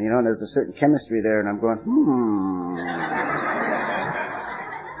looking, and you know, and there's a certain chemistry there, and I'm going,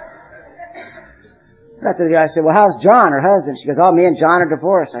 Got to the guy, I said, well, how's John, her husband? She goes, oh, me and John are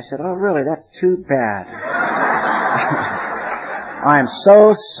divorced. I said, oh, really? That's too bad. I am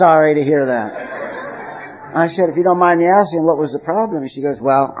so sorry to hear that. I said, if you don't mind me asking, what was the problem? And she goes,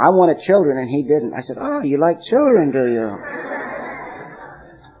 well, I wanted children and he didn't. I said, oh, you like children, do you?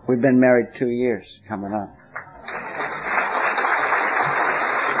 We've been married 2 years coming up.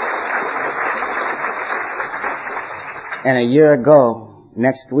 And a year ago,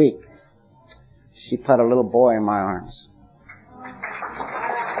 next week, she put a little boy in my arms.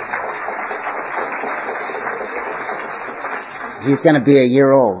 He's going to be a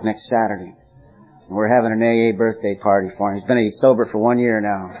year old next Saturday. We're having an AA birthday party for him. He's sober for 1 year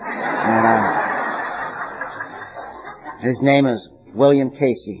now. And his name is William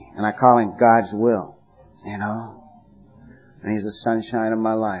Casey, and I call him God's Will, you know. And he's the sunshine of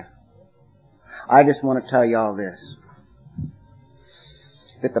my life. I just want to tell you all this.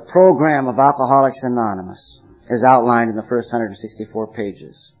 That the program of Alcoholics Anonymous, as outlined in the first 164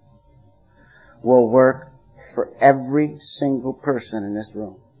 pages, will work for every single person in this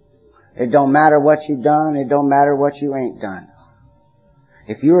room. It don't matter what you've done. It don't matter what you ain't done.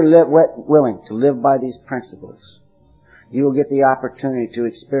 If you are willing to live by these principles, you will get the opportunity to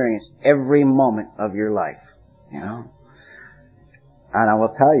experience every moment of your life, you know. And I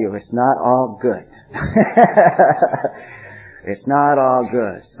will tell you, it's not all good. It's not all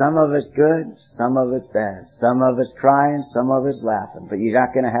good. Some of it's good, some of it's bad. Some of it's crying, some of it's laughing. But you're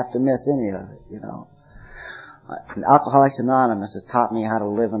not going to have to miss any of it, you know. Alcoholics Anonymous has taught me how to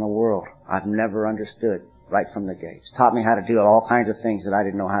live in a world I've never understood right from the gate. It's taught me how to do all kinds of things that I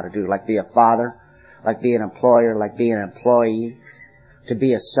didn't know how to do, like be a father, like be an employer, like be an employee, to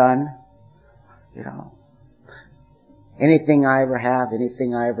be a son, you know. Anything I ever have,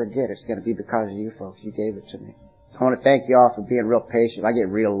 anything I ever get, it's going to be because of you folks. You gave it to me. I want to thank you all for being real patient. I get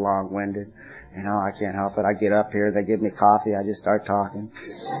real long-winded. You know, I can't help it. I get up here, they give me coffee, I just start talking.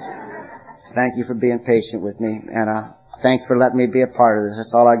 Thank you for being patient with me, and thanks for letting me be a part of this.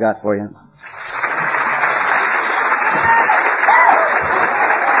 That's all I got for you.